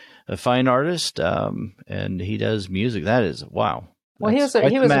you're a fine artist, and he does music. That is wow. Well, he was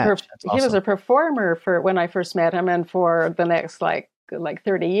a performer for when I first met him, and for the next like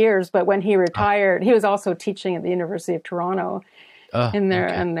 30 years. But when he retired, he was also teaching at the University of Toronto in there,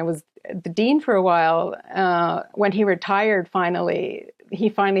 and there was the dean for a while. When he retired, he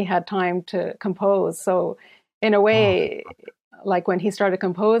finally had time to compose. So, in a way. Like when he started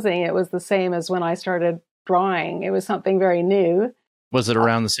composing, it was the same as when I started drawing. It was something very new. Was it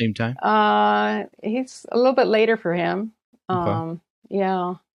around the same time? He's a little bit later for him.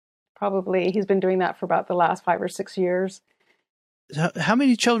 Yeah, probably. He's been doing that for about the last 5 or 6 years. How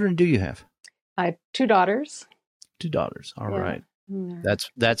many children do you have? I have 2 daughters. 2 daughters. All right.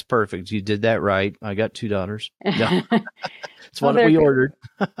 That's perfect. You did that right. I got 2 daughters. Yeah. It's what we ordered.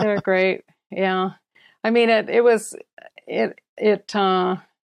 They're great. Yeah. I mean, I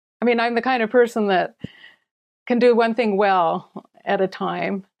mean, I'm the kind of person that can do one thing well at a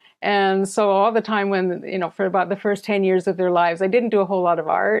time. And so all the time when, for about the first 10 years of their lives, I didn't do a whole lot of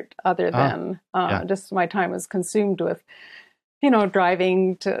art other than just my time was consumed with,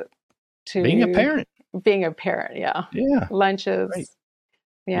 driving to being a parent. Being a parent, yeah. Yeah. Lunches. Right.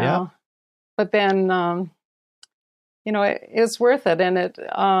 Yeah. But then, it's worth it. And it,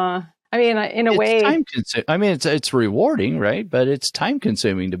 I mean, in a way, it's rewarding, right? But it's time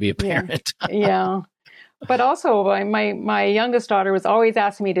consuming to be a parent. Yeah. But also my youngest daughter was always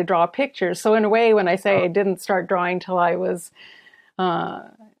asking me to draw pictures. So in a way, when I say I didn't start drawing till I was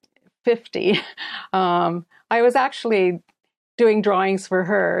 50, I was actually doing drawings for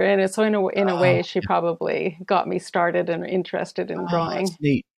her. And so in a way, she probably got me started and interested in drawing. That's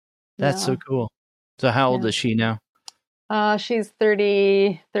neat. That's so cool. So how old is she now? She's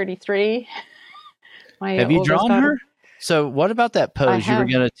 33. Have you drawn her? So what about that pose you were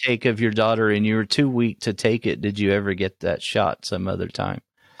going to take of your daughter and you were too weak to take it? Did you ever get that shot some other time?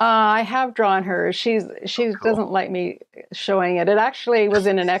 I have drawn her. She doesn't like me showing it. It actually was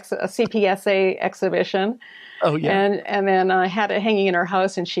in a CPSA exhibition. Oh yeah. And then I had it hanging in her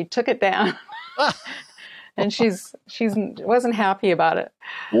house and she took it down. And she wasn't happy about it.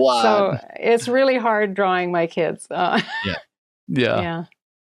 Wow. So it's really hard drawing my kids. Yeah.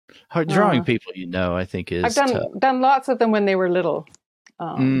 Hard drawing people, I think is. I've done lots of them when they were little.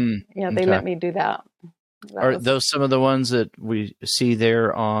 They let me do that. Are those some of the ones that we see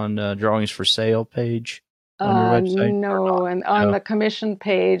there on Drawings for Sale page on your website? No, and on the commission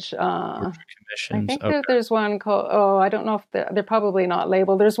page, I think there's one called. I don't know if they're probably not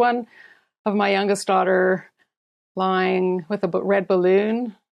labeled. There's one of my youngest daughter lying with a red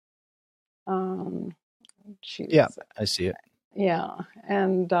balloon. I see it. Yeah,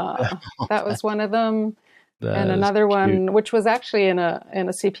 and that was one of them, and another one, which was actually in a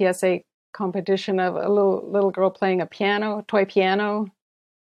CPSA competition of a little girl playing a toy piano.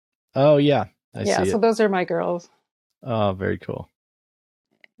 Oh yeah, I see it. So those are my girls. Oh, very cool.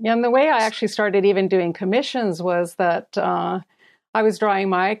 Yeah, and the way I actually started even doing commissions was that I was drawing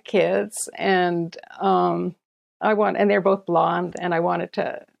my kids, and and they're both blonde, and I wanted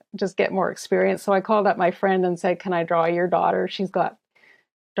to just get more experience. So I called up my friend and said, "Can I draw your daughter? She's got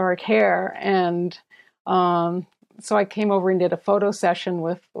dark hair." And so I came over and did a photo session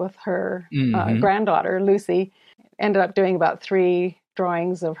with her granddaughter, Lucy. Ended up doing about 3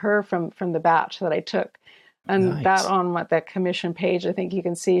 drawings of her from the batch that I took. And that on that commission page, I think you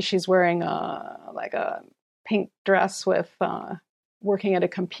can see she's wearing a pink dress with working at a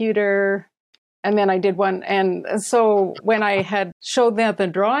computer. And then I did one. And so when I had showed them the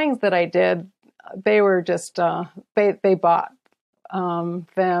drawings that I did, they were just, they bought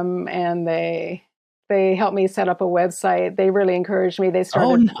them, and they helped me set up a website. They really encouraged me. They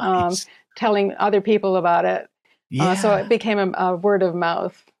started telling other people about it. Yeah. So it became a word of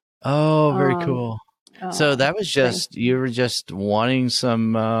mouth. Oh, very cool. So that was just, you were just wanting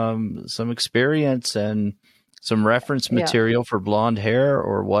some experience and some reference material for blonde hair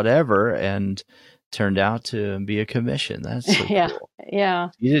or whatever. And turned out to be a commission. That's so cool. Yeah.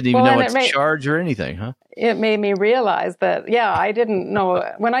 You didn't even know what to charge or anything, huh? It made me realize that, I didn't know.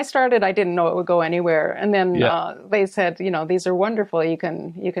 When I started, I didn't know it would go anywhere. And then they said, these are wonderful. You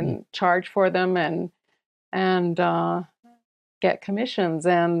can charge for them and get commissions.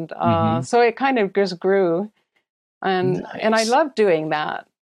 And so it kind of just grew. And I love doing that.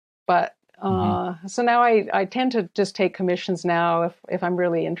 But so now I tend to just take commissions now if I'm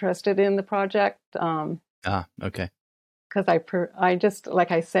really interested in the project. Okay. Because I just,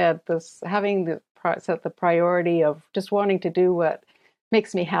 like I said, having set the priority of just wanting to do what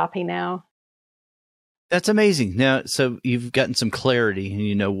makes me happy now. That's amazing. Now, so you've gotten some clarity and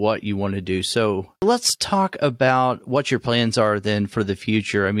you know what you want to do. So let's talk about what your plans are then for the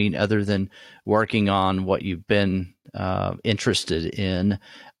future. I mean, other than working on what you've been interested in,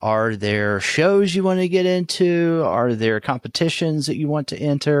 are there shows you want to get into? Are there competitions that you want to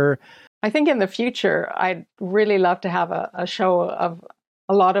enter? I think in the future, I'd really love to have a show of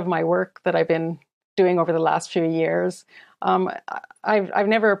a lot of my work that I've been doing over the last few years. I've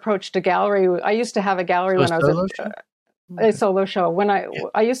never approached a gallery. I used to have a gallery when I was a solo show. When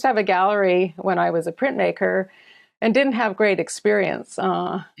I used to have a gallery when I was a printmaker, and didn't have great experience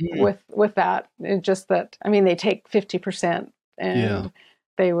with that. It's just that, I mean, they take 50% and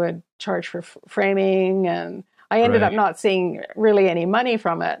they would charge for framing, and I ended up not seeing really any money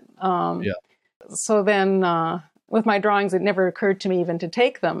from it. So then with my drawings, it never occurred to me even to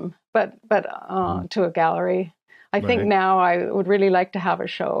take them, but to a gallery. I think now I would really like to have a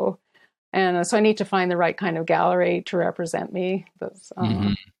show. And so I need to find the right kind of gallery to represent me. That's,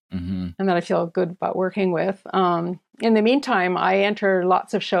 and that I feel good about working with. In the meantime, I enter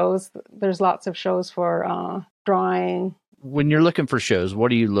lots of shows. There's lots of shows for drawing. When you're looking for shows,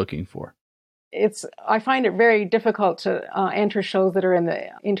 what are you looking for? I find it very difficult to enter shows that are in the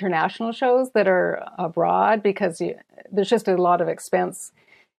international shows that are abroad, because there's just a lot of expense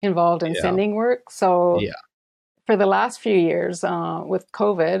involved in sending work. So for the last few years with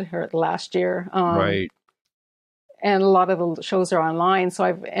COVID, or last year, and a lot of the shows are online, so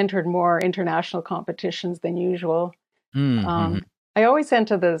I've entered more international competitions than usual. I always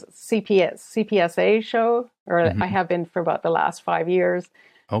enter the CPSA show, or I have been for about the last 5 years.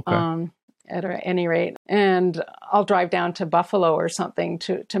 At any rate, and I'll drive down to Buffalo or something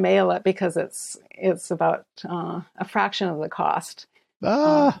to mail it, because it's about a fraction of the cost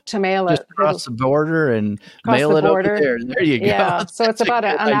to mail it. Just cross the border and mail it over there. There you go. Yeah, so it's about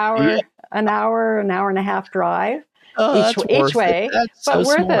an hour and a half drive each way, but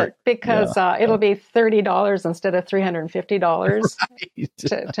worth it, because it'll be $30 instead of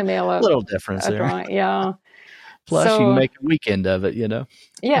 $350 to mail a little difference there. Drawing. Plus, you can make a weekend of it,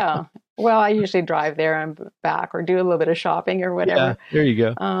 Yeah. Well, I usually drive there and back, or do a little bit of shopping or whatever. Yeah, there you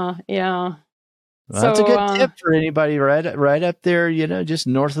go. Well, that's a good tip for anybody right up there, just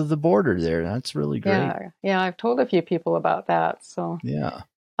north of the border there. That's really great. Yeah, I've told a few people about that. So yeah.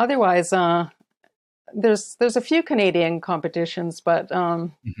 Otherwise, there's a few Canadian competitions, but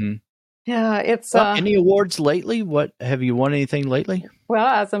it's any awards lately? What have you won anything lately? Well,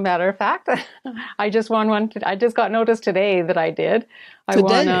 as a matter of fact, I just won one. I just got notice today that I did. I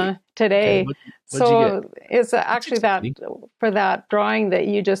won today. Okay, so it's actually that for that drawing that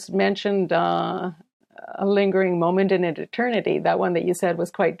you just mentioned, A Lingering Moment in Eternity. That one that you said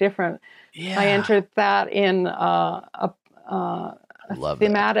was quite different. Yeah. I entered that in a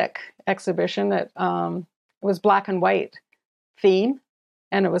thematic exhibition that was black and white theme,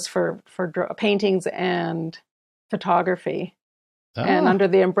 and it was for paintings and photography. And under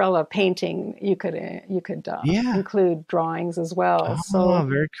the umbrella of painting, you could include drawings as well. So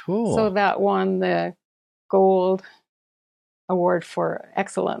very cool. So that won the gold award for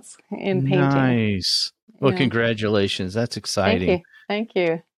excellence in painting. Nice. Well, congratulations. That's exciting. Thank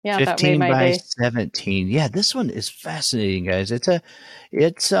you. Yeah, 15 that made my by day. 17. Yeah, this one is fascinating, guys. It's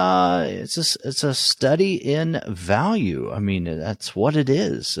a study in value. I mean, that's what it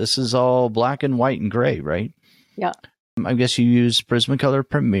is. This is all black and white and gray, right? Yeah. I guess you use Prismacolor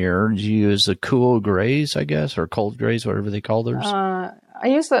Premier. Do you use the cool grays, I guess, or cold grays, whatever they call theirs? I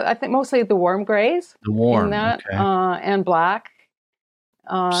use I think mostly the warm grays. The warm, in that, okay. And black.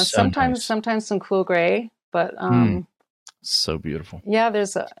 Sometimes some cool gray, but so beautiful. Yeah,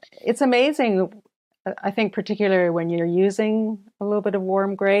 it's amazing. I think particularly when you're using a little bit of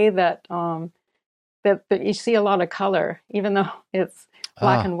warm gray that you see a lot of color, even though it's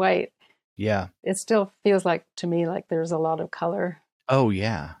black and white. Yeah. It still feels to me like there's a lot of color. Oh,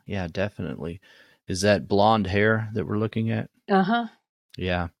 yeah. Yeah, definitely. Is that blonde hair that we're looking at? Uh-huh.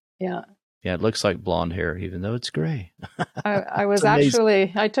 Yeah. Yeah. Yeah, it looks like blonde hair, even though it's gray. I was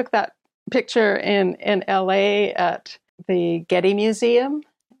I took that picture in LA at the Getty Museum,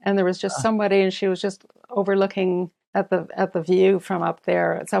 and there was just somebody, and she was just overlooking at the view from up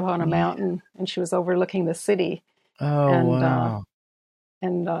there. It's up on a mountain, and she was overlooking the city. Oh, and, wow.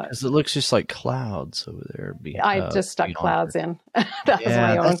 And because it looks just like clouds over there. I just stuck clouds in. That was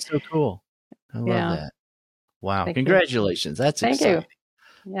my own. That's so cool. I love that. Wow. Congratulations. That's exciting. Thank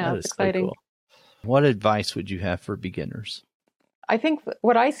you. Yeah, it's exciting. So cool. What advice would you have for beginners? I think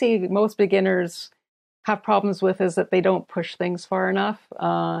what I see most beginners have problems with is that they don't push things far enough.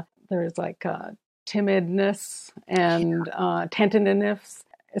 There's like timidness and tentativeness,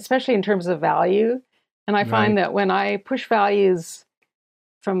 especially in terms of value. And I find that when I push values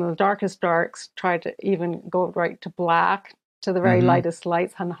from the darkest darks, try to even go right to black, to the very lightest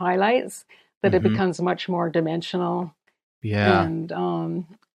lights and highlights, that it becomes much more dimensional. Yeah. And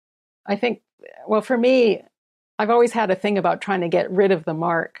I think, well, for me, I've always had a thing about trying to get rid of the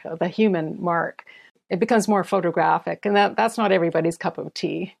mark, the human mark. It becomes more photographic, and that's not everybody's cup of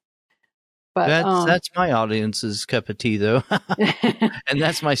tea. But that's my audience's cup of tea, though, and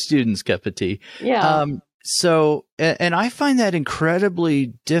that's my students' cup of tea. Yeah. So, and I find that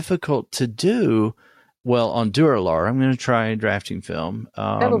incredibly difficult to do. Well, on Duralar, I'm going to try drafting film.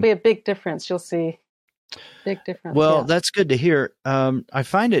 That'll be a big difference. You'll see big difference. Well, that's good to hear. I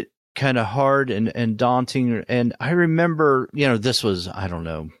find it kind of hard and daunting. And I remember, this was, I don't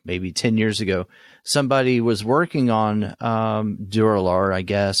know, maybe 10 years ago, somebody was working on Duralar, I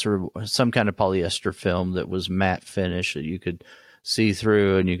guess, or some kind of polyester film that was matte finish that you could see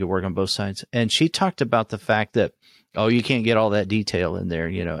through and you could work on both sides. And she talked about the fact that, you can't get all that detail in there,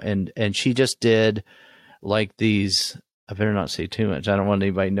 and she just did like these, I better not say too much. I don't want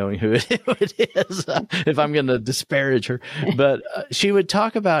anybody knowing who it is if I'm going to disparage her. But she would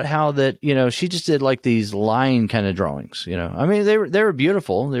talk about how that, she just did like these line kind of drawings, I mean, they were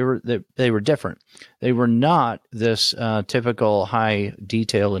beautiful. They were different. They were not this typical high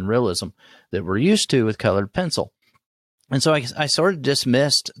detail and realism that we're used to with colored pencil. And so I sort of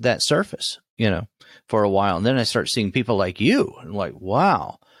dismissed that surface, for a while. And then I start seeing people like you and like,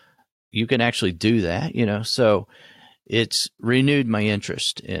 wow, you can actually do that, So it's renewed my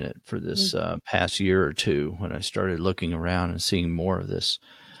interest in it for this past year or two when I started looking around and seeing more of this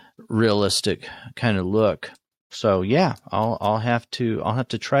realistic kind of look. So yeah, I'll have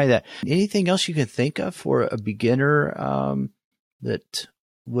to try that. Anything else you can think of for a beginner that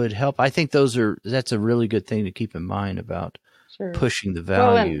would help? I think that's a really good thing to keep in mind about pushing the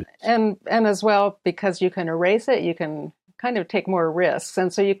value. Well, and as well, because you can erase it, you can kind of take more risks,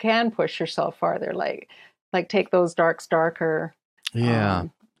 and so you can push yourself farther. Like take those darks darker. Yeah.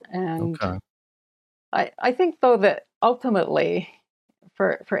 And okay. I think though that ultimately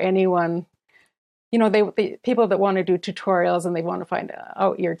for anyone, the people that want to do tutorials and they want to find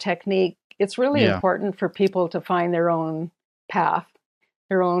out your technique, it's really important for people to find their own path,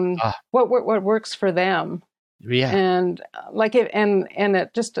 their own what works for them. Yeah. And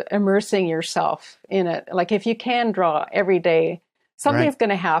it just immersing yourself in it. Like if you can draw every day, something's going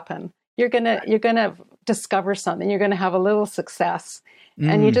to happen. You're going to discover something. You're going to have a little success,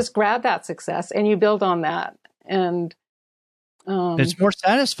 and you just grab that success and you build on that. And it's more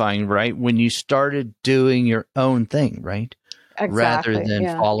satisfying, right? When you started doing your own thing, right? Exactly. Rather than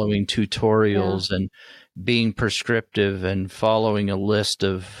following tutorials and being prescriptive and following a list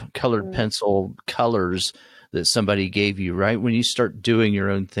of colored pencil colors that somebody gave you, right? When you start doing your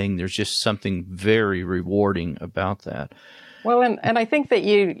own thing, there's just something very rewarding about that. Well, and I think that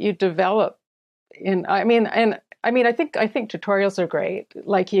you develop I think tutorials are great.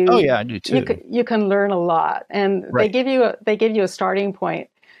 Like you. Oh yeah, I do too. You can learn a lot, and they give you a starting point.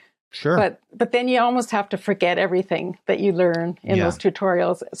 Sure. But then you almost have to forget everything that you learn in those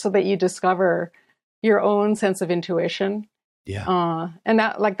tutorials so that you discover your own sense of intuition. Yeah. And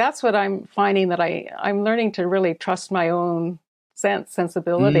that's what I'm finding, that I'm learning to really trust my own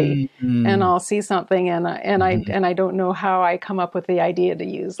sensibility. And I'll see something and I don't know how I come up with the idea to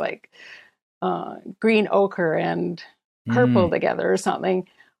use like green ochre and purple together or something.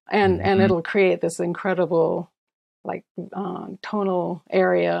 And it'll create this incredible like tonal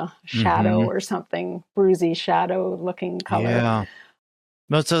area shadow or something, bruisey shadow looking color. Yeah.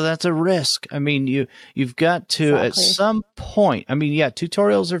 But so that's a risk. I mean, you've got to at some point. I mean,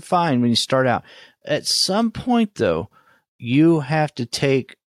 tutorials are fine when you start out. At some point, though, you have to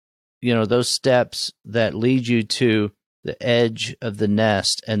take, those steps that lead you to the edge of the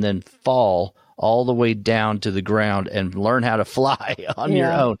nest and then fall all the way down to the ground and learn how to fly on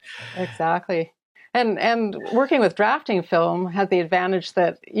your own. Exactly. And working with drafting film has the advantage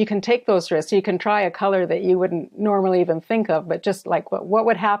that you can take those risks. You can try a color that you wouldn't normally even think of, but just like what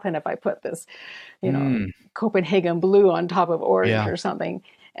would happen if I put this, Copenhagen blue on top of orange or something.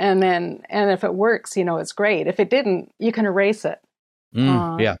 And if it works, it's great. If it didn't, you can erase it.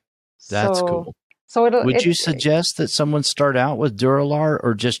 That's cool. So would you suggest that someone start out with Duralar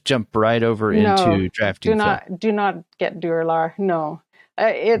or just jump right over into drafting film? Do not get Duralar. No.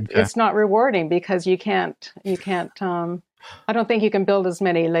 It's not rewarding because you can't I don't think you can build as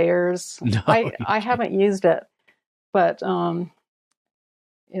many layers. No, I haven't used it, but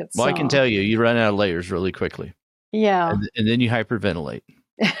it's I can tell you run out of layers really quickly. Yeah. And then you hyperventilate.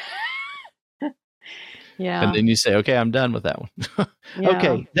 Yeah. And then you say, okay, I'm done with that one.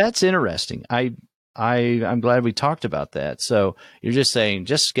 Okay, that's interesting. I'm glad we talked about that. So you're just saying,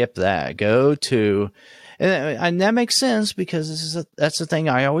 just skip that. Go to, and that makes sense because that's the thing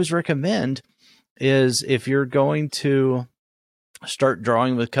I always recommend is if you're going to start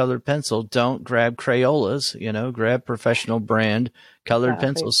drawing with colored pencil, don't grab Crayolas, grab professional brand colored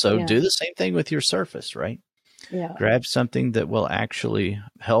pencils. So do the same thing with your surface, right? Yeah. Grab something that will actually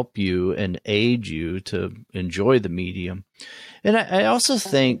help you and aid you to enjoy the medium. And I also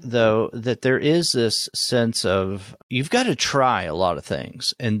think, though, that there is this sense of you've got to try a lot of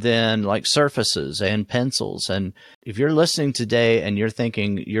things, and then like surfaces and pencils. And if you're listening today and you're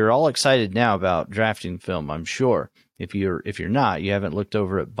thinking you're all excited now about drafting film, I'm sure. If you're not, you haven't looked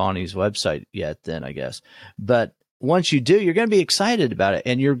over at Bonnie's website yet, then I guess. But once you do, you're going to be excited about it,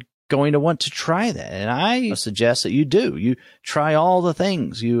 and you're going to want to try that. And I suggest that you do. You try all the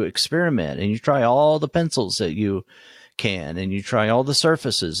things, you experiment, and you try all the pencils that you can, and you try all the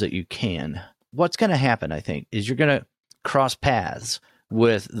surfaces that you can. What's going to happen, I think, is you're going to cross paths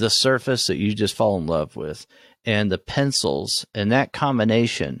with the surface that you just fall in love with and the pencils and that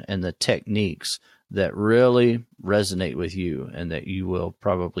combination and the techniques that really resonate with you and that you will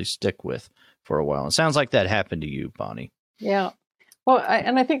probably stick with for a while. It sounds like that happened to you, Bonnie. Yeah. Well,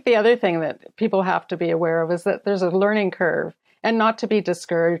 I think the other thing that people have to be aware of is that there's a learning curve, and not to be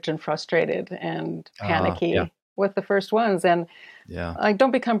discouraged and frustrated and panicky with the first ones. And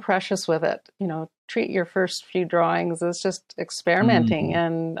don't become precious with it. Treat your first few drawings as just experimenting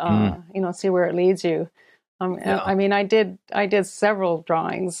and, see where it leads you. I mean, I did several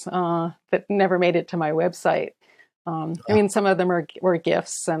drawings that never made it to my website. I mean, some of them were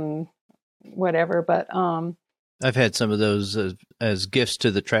gifts and whatever, but I've had some of those as gifts to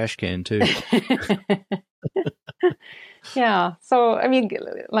the trash can too. Yeah. So, I mean,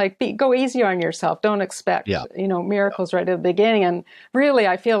 go easy on yourself. Don't expect, miracles right at the beginning. And really,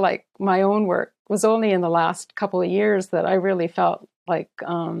 I feel like my own work was only in the last couple of years that I really felt like,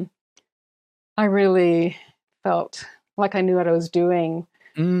 I knew what I was doing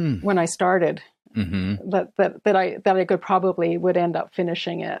when I started. Mm-hmm. That I could probably would end up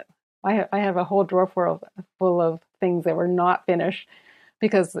finishing it. I have a whole drawer full of things that were not finished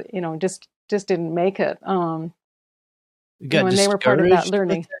because just didn't make it. You got when they were part of that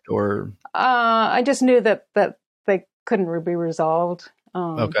learning, or I just knew that they couldn't be resolved.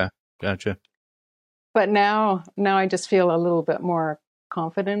 Okay, gotcha. But now I just feel a little bit more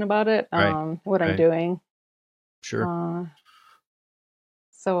confident about it. What I'm doing. Sure.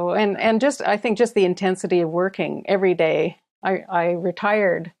 So and just I think just the intensity of working every day. I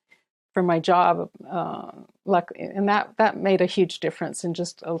retired from my job, and that made a huge difference in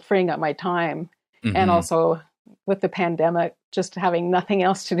just freeing up my time, and also with the pandemic, just having nothing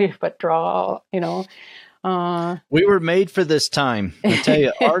else to do but draw. We were made for this time. I tell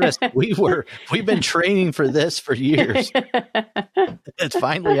you, artists, we've been training for this for years. It's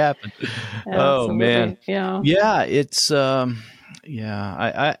finally happened. Oh man, yeah. It's I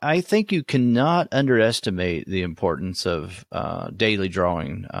think you cannot underestimate the importance of daily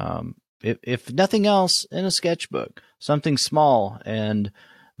drawing. If nothing else, in a sketchbook, something small, and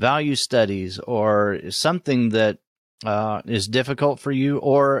value studies, or something that is difficult for you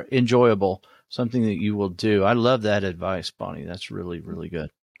or enjoyable, something that you will do. I love that advice, Bonnie. That's really, really good.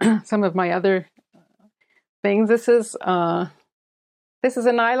 Some of my other things. This is a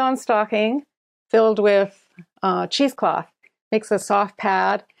nylon stocking filled with cheesecloth. Makes a soft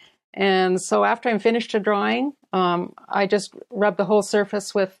pad. And so after I'm finished a drawing, I just rub the whole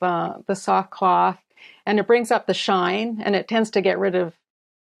surface with the soft cloth, and it brings up the shine, and it tends to get rid of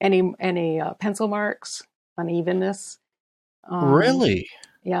any pencil marks, unevenness. Really?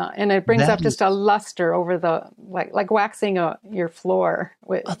 Yeah, and it brings up just a luster over the like waxing your floor.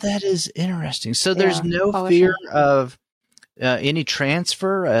 That is interesting. So there's no polishing. Fear of any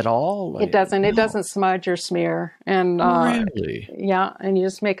transfer at all? It doesn't. No. It doesn't smudge or smear. And really? Yeah, and you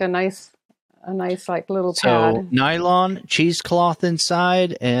just make a nice a nice like little so pad. Nylon cheesecloth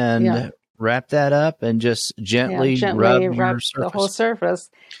inside, and wrap that up and just gently rub your surface. The whole surface.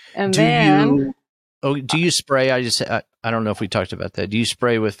 And do you spray? I don't know if we talked about that. Do you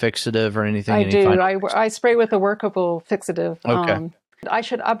spray with fixative or anything? I do. I spray with a workable fixative. Okay. I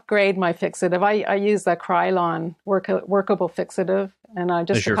should upgrade my fixative. I use the Krylon workable fixative, and I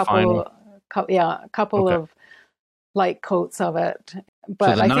just a couple of light coats of it.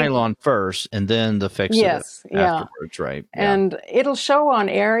 But so the nylon first, and then the fixative afterwards, right? Yeah. And it'll show on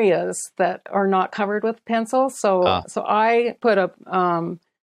areas that are not covered with pencils. So I put a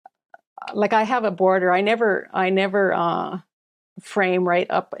like I have a border. I never frame right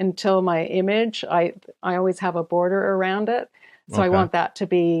up until my image. I always have a border around it. So I want that to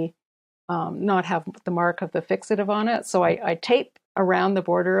be not have the mark of the fixative on it. So I tape around the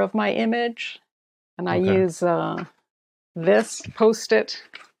border of my image, and I use this post-it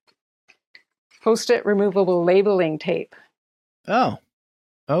removable labeling tape. Oh,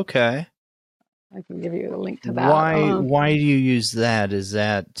 okay. I can give you a link to that. Why do you use that? Is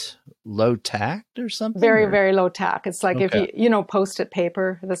that low tact or something? Very, very low tack. It's like if you know post-it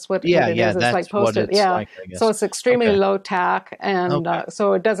paper. That's what it is. It's like post-it. Like, so it's extremely low tack, and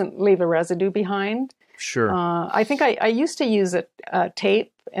so it doesn't leave a residue behind. Sure. I think I used to use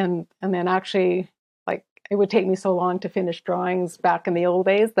tape, and then actually, like, it would take me so long to finish drawings back in the old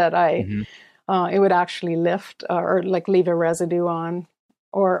days that it would actually lift or like leave a residue on.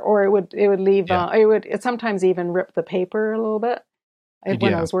 Or it would leave it sometimes even rip the paper a little bit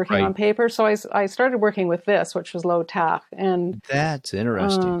when I was working on paper. So I started working with this, which was low tack, and that's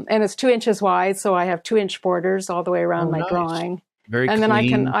interesting. And it's 2 inches wide, so I have 2-inch borders all the way around my drawing. Very and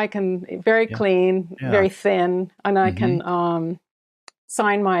clean. Then I can very clean, very thin, and I can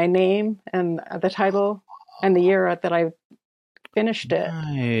sign my name and the title and the year that I finished it.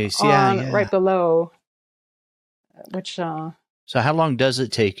 Nice, right below, which. So how long does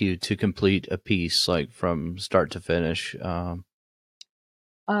it take you to complete a piece, like from start to finish? I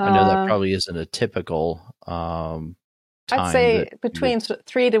know that probably isn't a typical time. I'd say between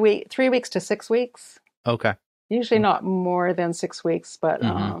 3 weeks to 6 weeks. Okay. Usually not more than 6 weeks, but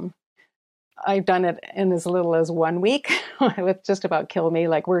I've done it in as little as 1 week. It would just about kill me,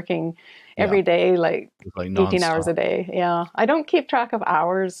 like working every day, like 18 hours a day. Yeah. I don't keep track of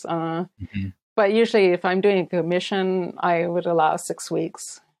hours. But usually if I'm doing a commission, I would allow 6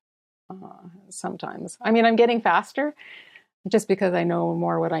 weeks sometimes. I mean, I'm getting faster just because I know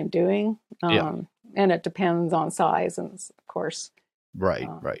more what I'm doing. And it depends on size, and of course. Right.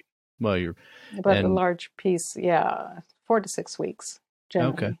 Well, but a large piece, 4 to 6 weeks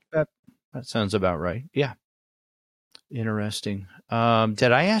generally. Okay. That sounds about right. Yeah. Interesting.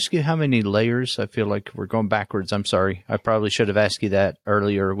 Did I ask you how many layers? I feel like we're going backwards. I'm sorry. I probably should have asked you that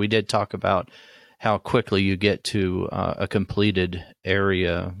earlier. We did talk about how quickly you get to a completed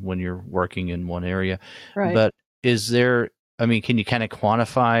area when you're working in one area. Right. But can you kind of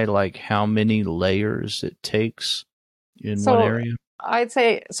quantify like how many layers it takes in one area? I'd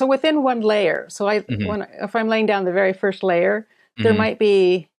say, so within one layer. So if I'm laying down the very first layer, there might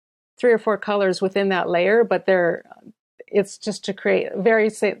be 3 or 4 colors within that layer, but it's just to create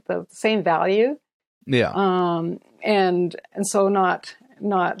the same value. Yeah. And so not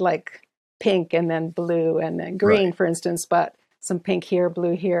like pink and then blue and then green, for instance, but some pink here,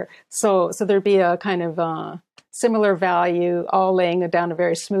 blue here. So there'd be a kind of similar value, all laying down a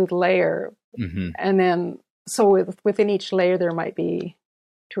very smooth layer. And then, so within each layer, there might be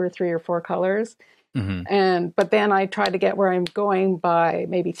 2 or 3 or 4 colors. But then I try to get where I'm going by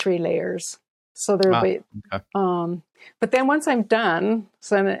maybe 3 layers. So there'll be, but then once I'm done,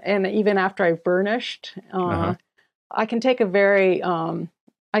 and even after I've burnished, I can take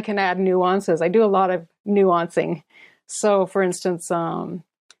I can add nuances. I do a lot of nuancing. So for instance,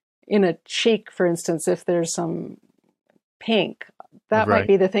 in a cheek, for instance, if there's some pink, that might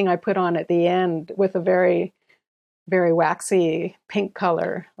be the thing I put on at the end with a very, very waxy pink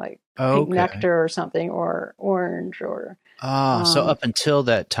color, like pink nectar or something, or orange, or so up until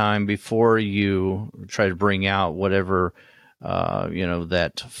that time, before you try to bring out whatever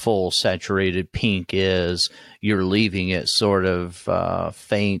that full saturated pink is, you're leaving it sort of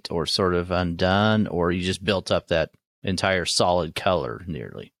faint or sort of undone, or you just built up that entire solid color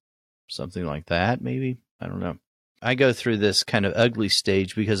nearly, something like that. Maybe, I don't know. I go through this kind of ugly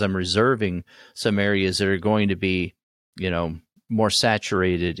stage because I'm reserving some areas that are going to be, more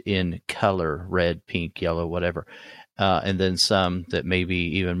saturated in color, red, pink, yellow, whatever. And then some that may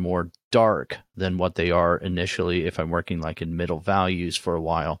be even more dark than what they are initially if I'm working like in middle values for a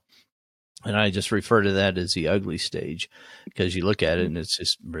while. And I just refer to that as the ugly stage, because you look at it and it's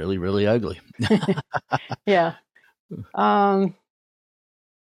just really, really ugly. Yeah.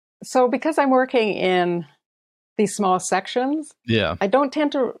 So because I'm working in these small sections, I don't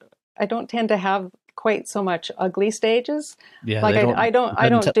tend to have quite so much ugly stages. Yeah, like I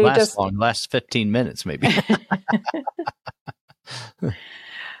don't do just long, last 15 minutes maybe.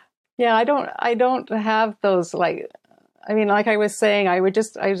 Yeah, I don't have those, like, I mean, like I was saying, I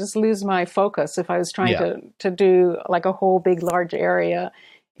just lose my focus if I was trying to do like a whole big large area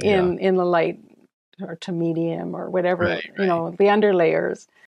in the light or to medium or whatever, you know, the underlayers.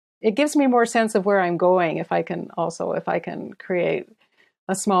 It gives me more sense of where I'm going if I can create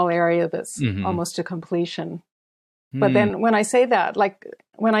a small area that's almost to completion. But then when I say that, like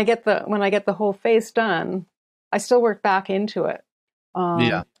when I get the whole face done, I still work back into it.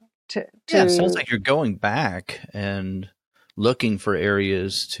 It sounds like you're going back and looking for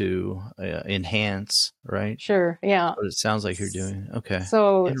areas to enhance, right? Sure, yeah. That's what it sounds like you're doing. Okay.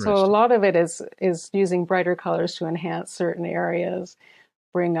 So a lot of it is using brighter colors to enhance certain areas,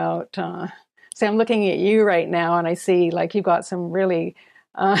 bring out. See, I'm looking at you right now, and I see like you've got some really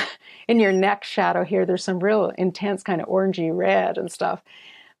in your neck shadow here. There's some real intense kind of orangey red and stuff.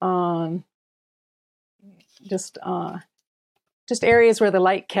 Just areas where the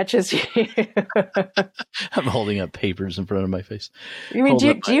light catches you. I'm holding up papers in front of my face. I mean,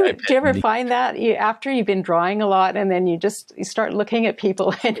 do you ever find that after you've been drawing a lot and then you start looking at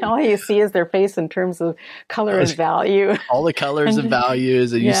people and all you see is their face in terms of color and value? All the colors and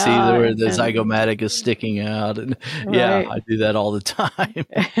values, and you see where the zygomatic is sticking out. And I do that all the time.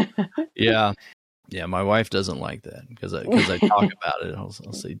 Yeah, my wife doesn't like that because I talk about it. I'll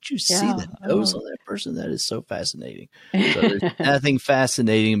say, "Did you see the nose on that person? That is so fascinating." So there's nothing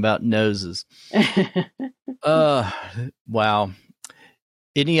fascinating about noses. Wow.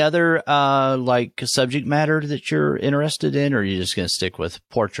 Any other like subject matter that you're interested in, or are you just going to stick with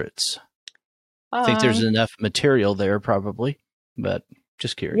portraits? I think there's enough material there, probably, but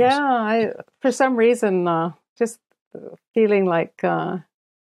just curious. Yeah, for some reason, just feeling like.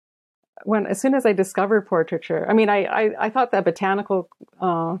 As soon as I discovered portraiture, I mean, I thought that botanical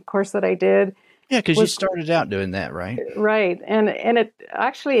course that I did. Yeah, because you started out doing that, right? Right, and it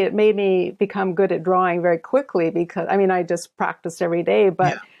made me become good at drawing very quickly because I mean I just practiced every day,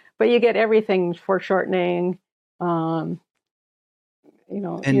 but you get everything foreshortening. You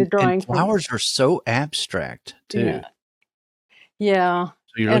know, you're drawing. And flowers are so abstract too. Yeah.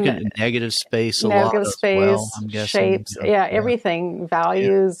 So you're looking at negative space a lot as well, I'm guessing. Shapes, everything,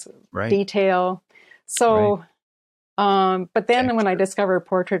 values, detail. So, but then when I discovered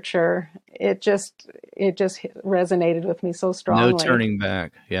portraiture, it just resonated with me so strongly. No turning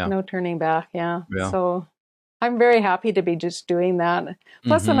back. Yeah. No turning back. Yeah. So I'm very happy to be just doing that.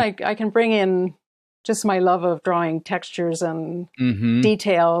 Plus, then I can bring in just my love of drawing textures and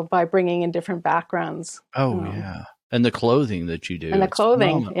detail by bringing in different backgrounds. Oh, yeah. And the clothing that you do. And the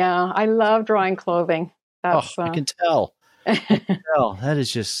clothing, phenomenal. I love drawing clothing. That's, I can tell. That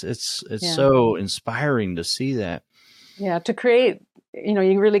is just, it's so inspiring to see that. Yeah, to create,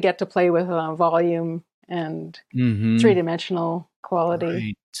 you really get to play with volume and three-dimensional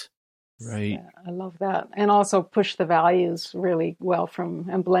quality. Right. Yeah, I love that. And also push the values really well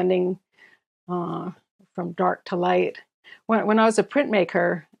and blending from dark to light. When I was a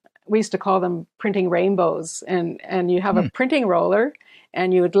printmaker, we used to call them printing rainbows, and you have a printing roller,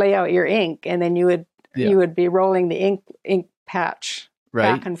 and you would lay out your ink, and then you would be rolling the ink patch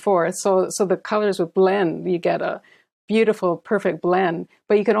back and forth, so the colors would blend. You get a beautiful, perfect blend,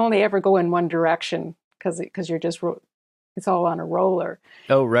 but you can only ever go in one direction because you're just it's all on a roller.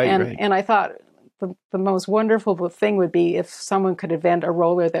 Oh, right. And I thought the most wonderful thing would be if someone could invent a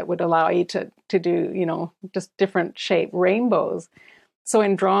roller that would allow you to do just different shape rainbows. So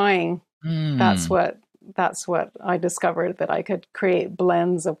in drawing, that's what I discovered, that I could create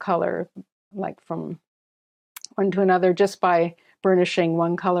blends of color, like from one to another, just by burnishing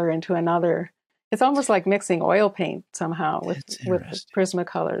one color into another. It's almost like mixing oil paint somehow with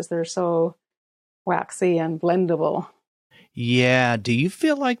Prismacolors. They're so waxy and blendable. Yeah. Do you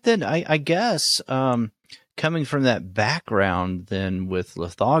feel like that? I guess coming from that background then with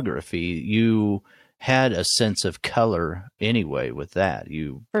lithography, you had a sense of color anyway with that.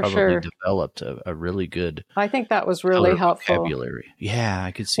 You probably developed a really good, I think that was really helpful. Vocabulary. Yeah,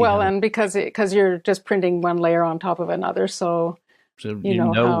 I could see. Well, and because you're just printing one layer on top of another, so you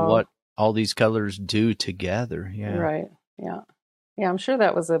know what all these colors do together. Yeah. Right. Yeah. Yeah, I'm sure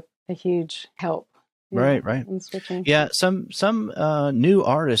that was a huge help. Right. In switching. Yeah, some new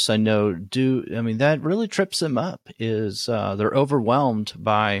artists I know do. I mean, that really trips them up. Is they're overwhelmed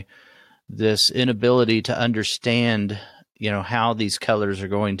by this inability to understand, how these colors are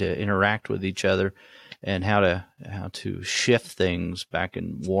going to interact with each other and how to shift things back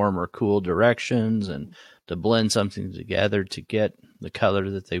in warm or cool directions and to blend something together to get the color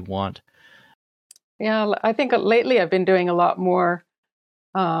that they want. Yeah, I think lately I've been doing a lot more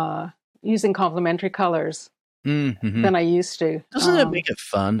using complementary colors than I used to. Doesn't it make it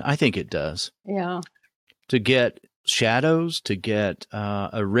fun? I think it does. Yeah. To get shadows, to get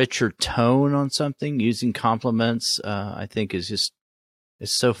a richer tone on something using complements, I think it's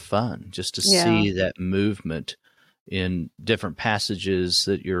so fun just to see that movement in different passages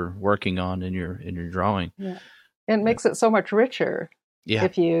that you're working on in your drawing. Yeah. It makes it so much richer. Yeah.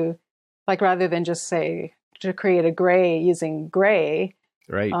 If you rather than just say to create a gray using gray,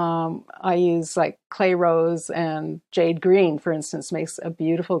 right? I use like clay rose and jade green, for instance, makes a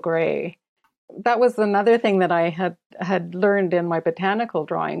beautiful gray. That was another thing that I had learned in my botanical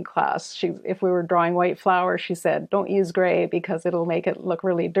drawing class. If we were drawing white flowers, she said, don't use gray because it'll make it look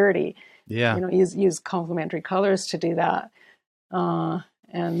really dirty. Yeah. Use complementary colors to do that.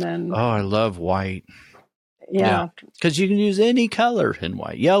 And then... Oh, I love white. Yeah. Because you can use any color in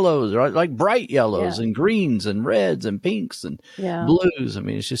white. Yellows, right? Like bright yellows and greens and reds and pinks and blues. I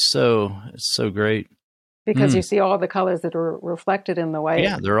mean, it's just it's so great. Because you see all the colors that are reflected in the white.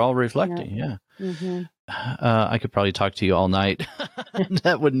 Yeah, they're all reflecting. Yeah. Mm-hmm. I could probably talk to you all night.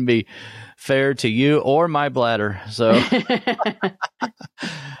 That wouldn't be fair to you or my bladder. So,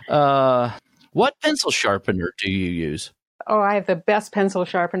 what pencil sharpener do you use? Oh, I have the best pencil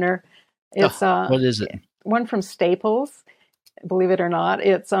sharpener. It's what is it? One from Staples. Believe it or not,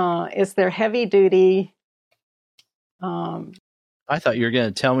 it's their heavy duty. I thought you were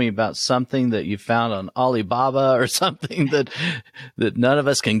going to tell me about something that you found on Alibaba or something that none of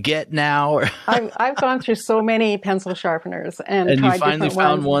us can get now. I've gone through so many pencil sharpeners and tried you finally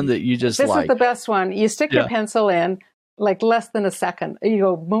found one that you just This like. is the best one. You stick your pencil in like less than a second. You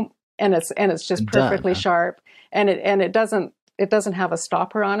go boom, and it's just perfectly sharp. And it doesn't have a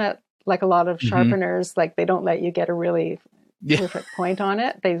stopper on it like a lot of sharpeners. Like they don't let you get a really perfect point on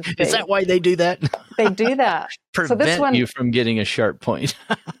it. Is that why they do that? They do that. Prevent you from getting a sharp point.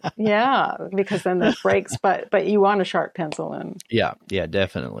 Yeah, because then it breaks. But you want a sharp pencil, and yeah,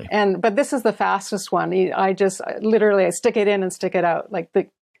 definitely. But this is the fastest one. I literally stick it in and stick it out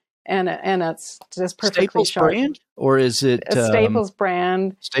and it's just perfectly Staples sharp. Brand, or is it a Staples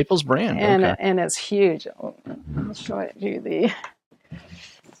brand? Staples brand, and it's huge. I'll show you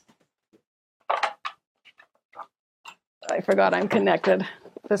I forgot I'm connected.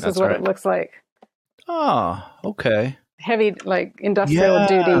 This is what it looks like. Oh, okay. Heavy, like industrial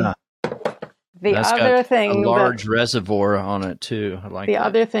duty. The other thing, a large reservoir on it too. I like the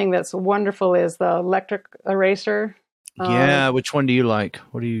other thing that's wonderful is the electric eraser. Yeah, which one do you like?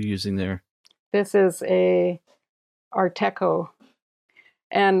 What are you using there? This is a Arteco,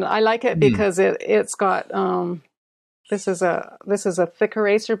 and I like it because it's got. This is a thick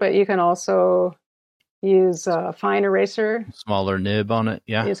eraser, but you can also use a fine eraser. Smaller nib on it,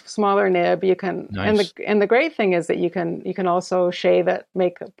 yeah. Use smaller nib. You can, nice. and the great thing is that you can also shave it,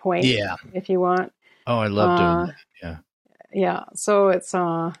 make a point, if you want. Oh, I love doing that. Yeah. Yeah. So it's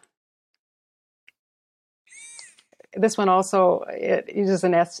this one also it uses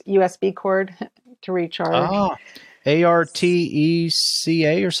an USB cord to recharge. Ah,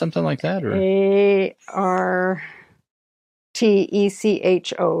 ARTECA or something like that, or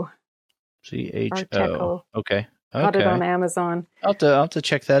ARTECHO. CHO. Okay. Got it on Amazon. I'll have to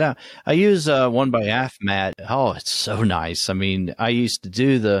check that out. I use one by AFMAT. Oh, it's so nice. I mean, I used to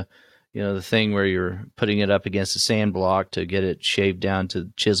do the thing where you're putting it up against a sand block to get it shaved down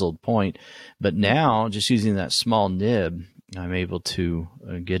to chiseled point. But now, just using that small nib, I'm able to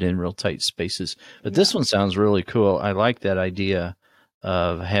get in real tight spaces. But this one sounds really cool. I like that idea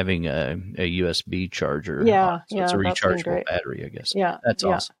of having a USB charger. Yeah, so it's a rechargeable battery, I guess. Yeah, that's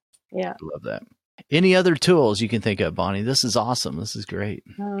awesome. Yeah, I love that. Any other tools you can think of, Bonnie? This is awesome. This is great.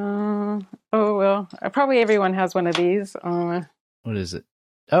 Well, probably everyone has one of these. What is it?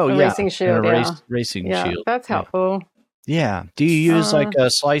 Oh, a racing shield. Racing shield. That's helpful. Yeah. Do you use like a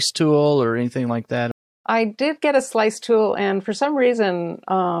slice tool or anything like that? I did get a slice tool, and for some reason,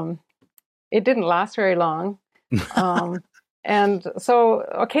 it didn't last very long. And so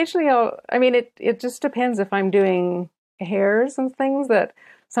occasionally, it just depends if I'm doing hairs and things that.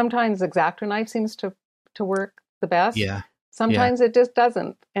 Sometimes X-Acto knife seems to work the best. Yeah. Sometimes it just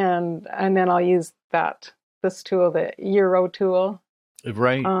doesn't, and then I'll use this tool, the Euro tool.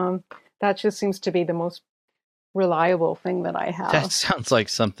 Right. That just seems to be the most reliable thing that I have. That sounds like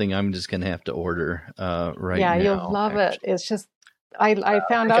something I'm just going to have to order right now. Yeah, you'll love it. It's just I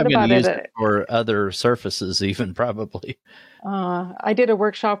found out about it for other surfaces, even probably. I did a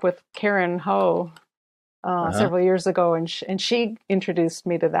workshop with Karen Ho several years ago, and she introduced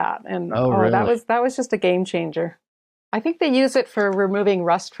me to that, and really? that was just a game changer. I think they use it for removing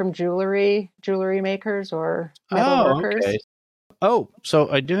rust from jewelry makers or metal workers. Okay. Oh, so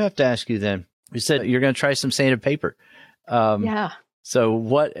I do have to ask you then. You said you're going to try some sanded paper. Yeah. So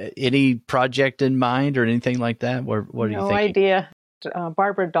what, any project in mind or anything like that? What are you thinking? No idea.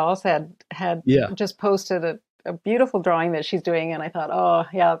 Barbara Dawes had just posted a beautiful drawing that she's doing. And I thought, oh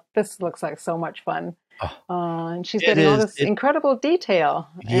yeah, this looks like so much fun. And she's getting all this incredible detail.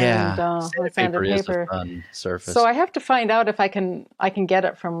 Yeah. And sanded paper. Is a fun surface. So I have to find out if I can get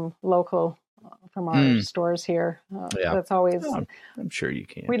it from our stores here. That's always. I'm sure you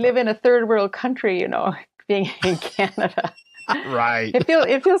can. We live in a third world country, being in Canada. Right.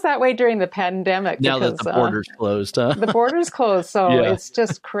 It feels that way during the pandemic. Now that the border's closed, huh? The border's closed, so it's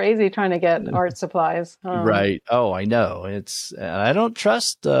just crazy trying to get art supplies. Right. Oh, I know. I don't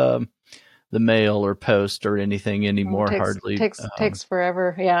trust the mail or post or anything anymore. Hardly takes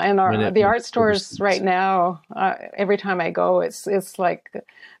forever. Yeah, and the art stores right now. Every time I go, it's like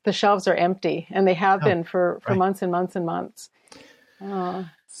the shelves are empty, and they have been for months and months and months.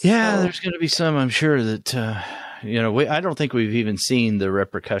 There's going to be some. I'm sure that I don't think we've even seen the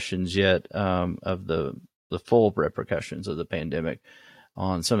repercussions yet of the full repercussions of the pandemic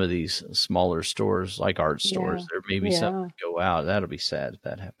on some of these smaller stores like art stores. There may be something go out. That'll be sad if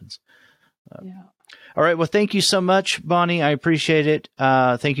that happens. All right. Well, thank you so much, Bonnie. I appreciate it.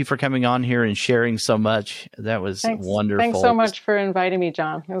 Thank you for coming on here and sharing so much. That was wonderful. Thanks so much for inviting me,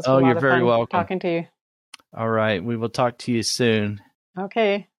 John. It was a lot you're very fun welcome. Talking to you. All right. We will talk to you soon.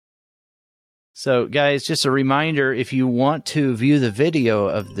 Okay. So, guys, just a reminder, if you want to view the video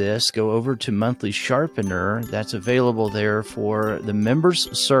of this, go over to Monthly Sharpener. That's available there for the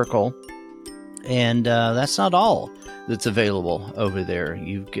Members Circle. And that's not all that's available over there.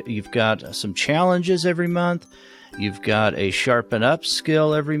 You've got some challenges every month. You've got a Sharpen Up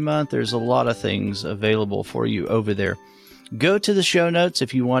skill every month. There's a lot of things available for you over there. Go to the show notes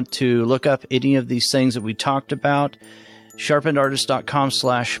if you want to look up any of these things that we talked about.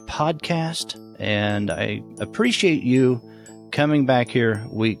 sharpenedartist.com/podcast. And I appreciate you coming back here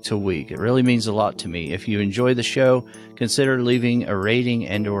week to week. It really means a lot to me. If you enjoy the show, consider leaving a rating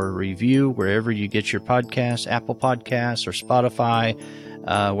and or a review wherever you get your podcasts, Apple Podcasts or Spotify.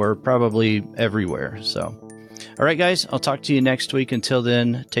 We're probably everywhere. So, all right, guys, I'll talk to you next week. Until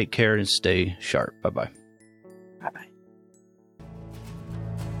then, take care and stay sharp. Bye-bye. Bye-bye.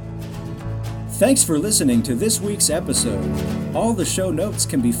 Thanks for listening to this week's episode. All the show notes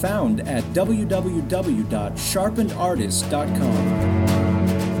can be found at www.sharpenedartist.com.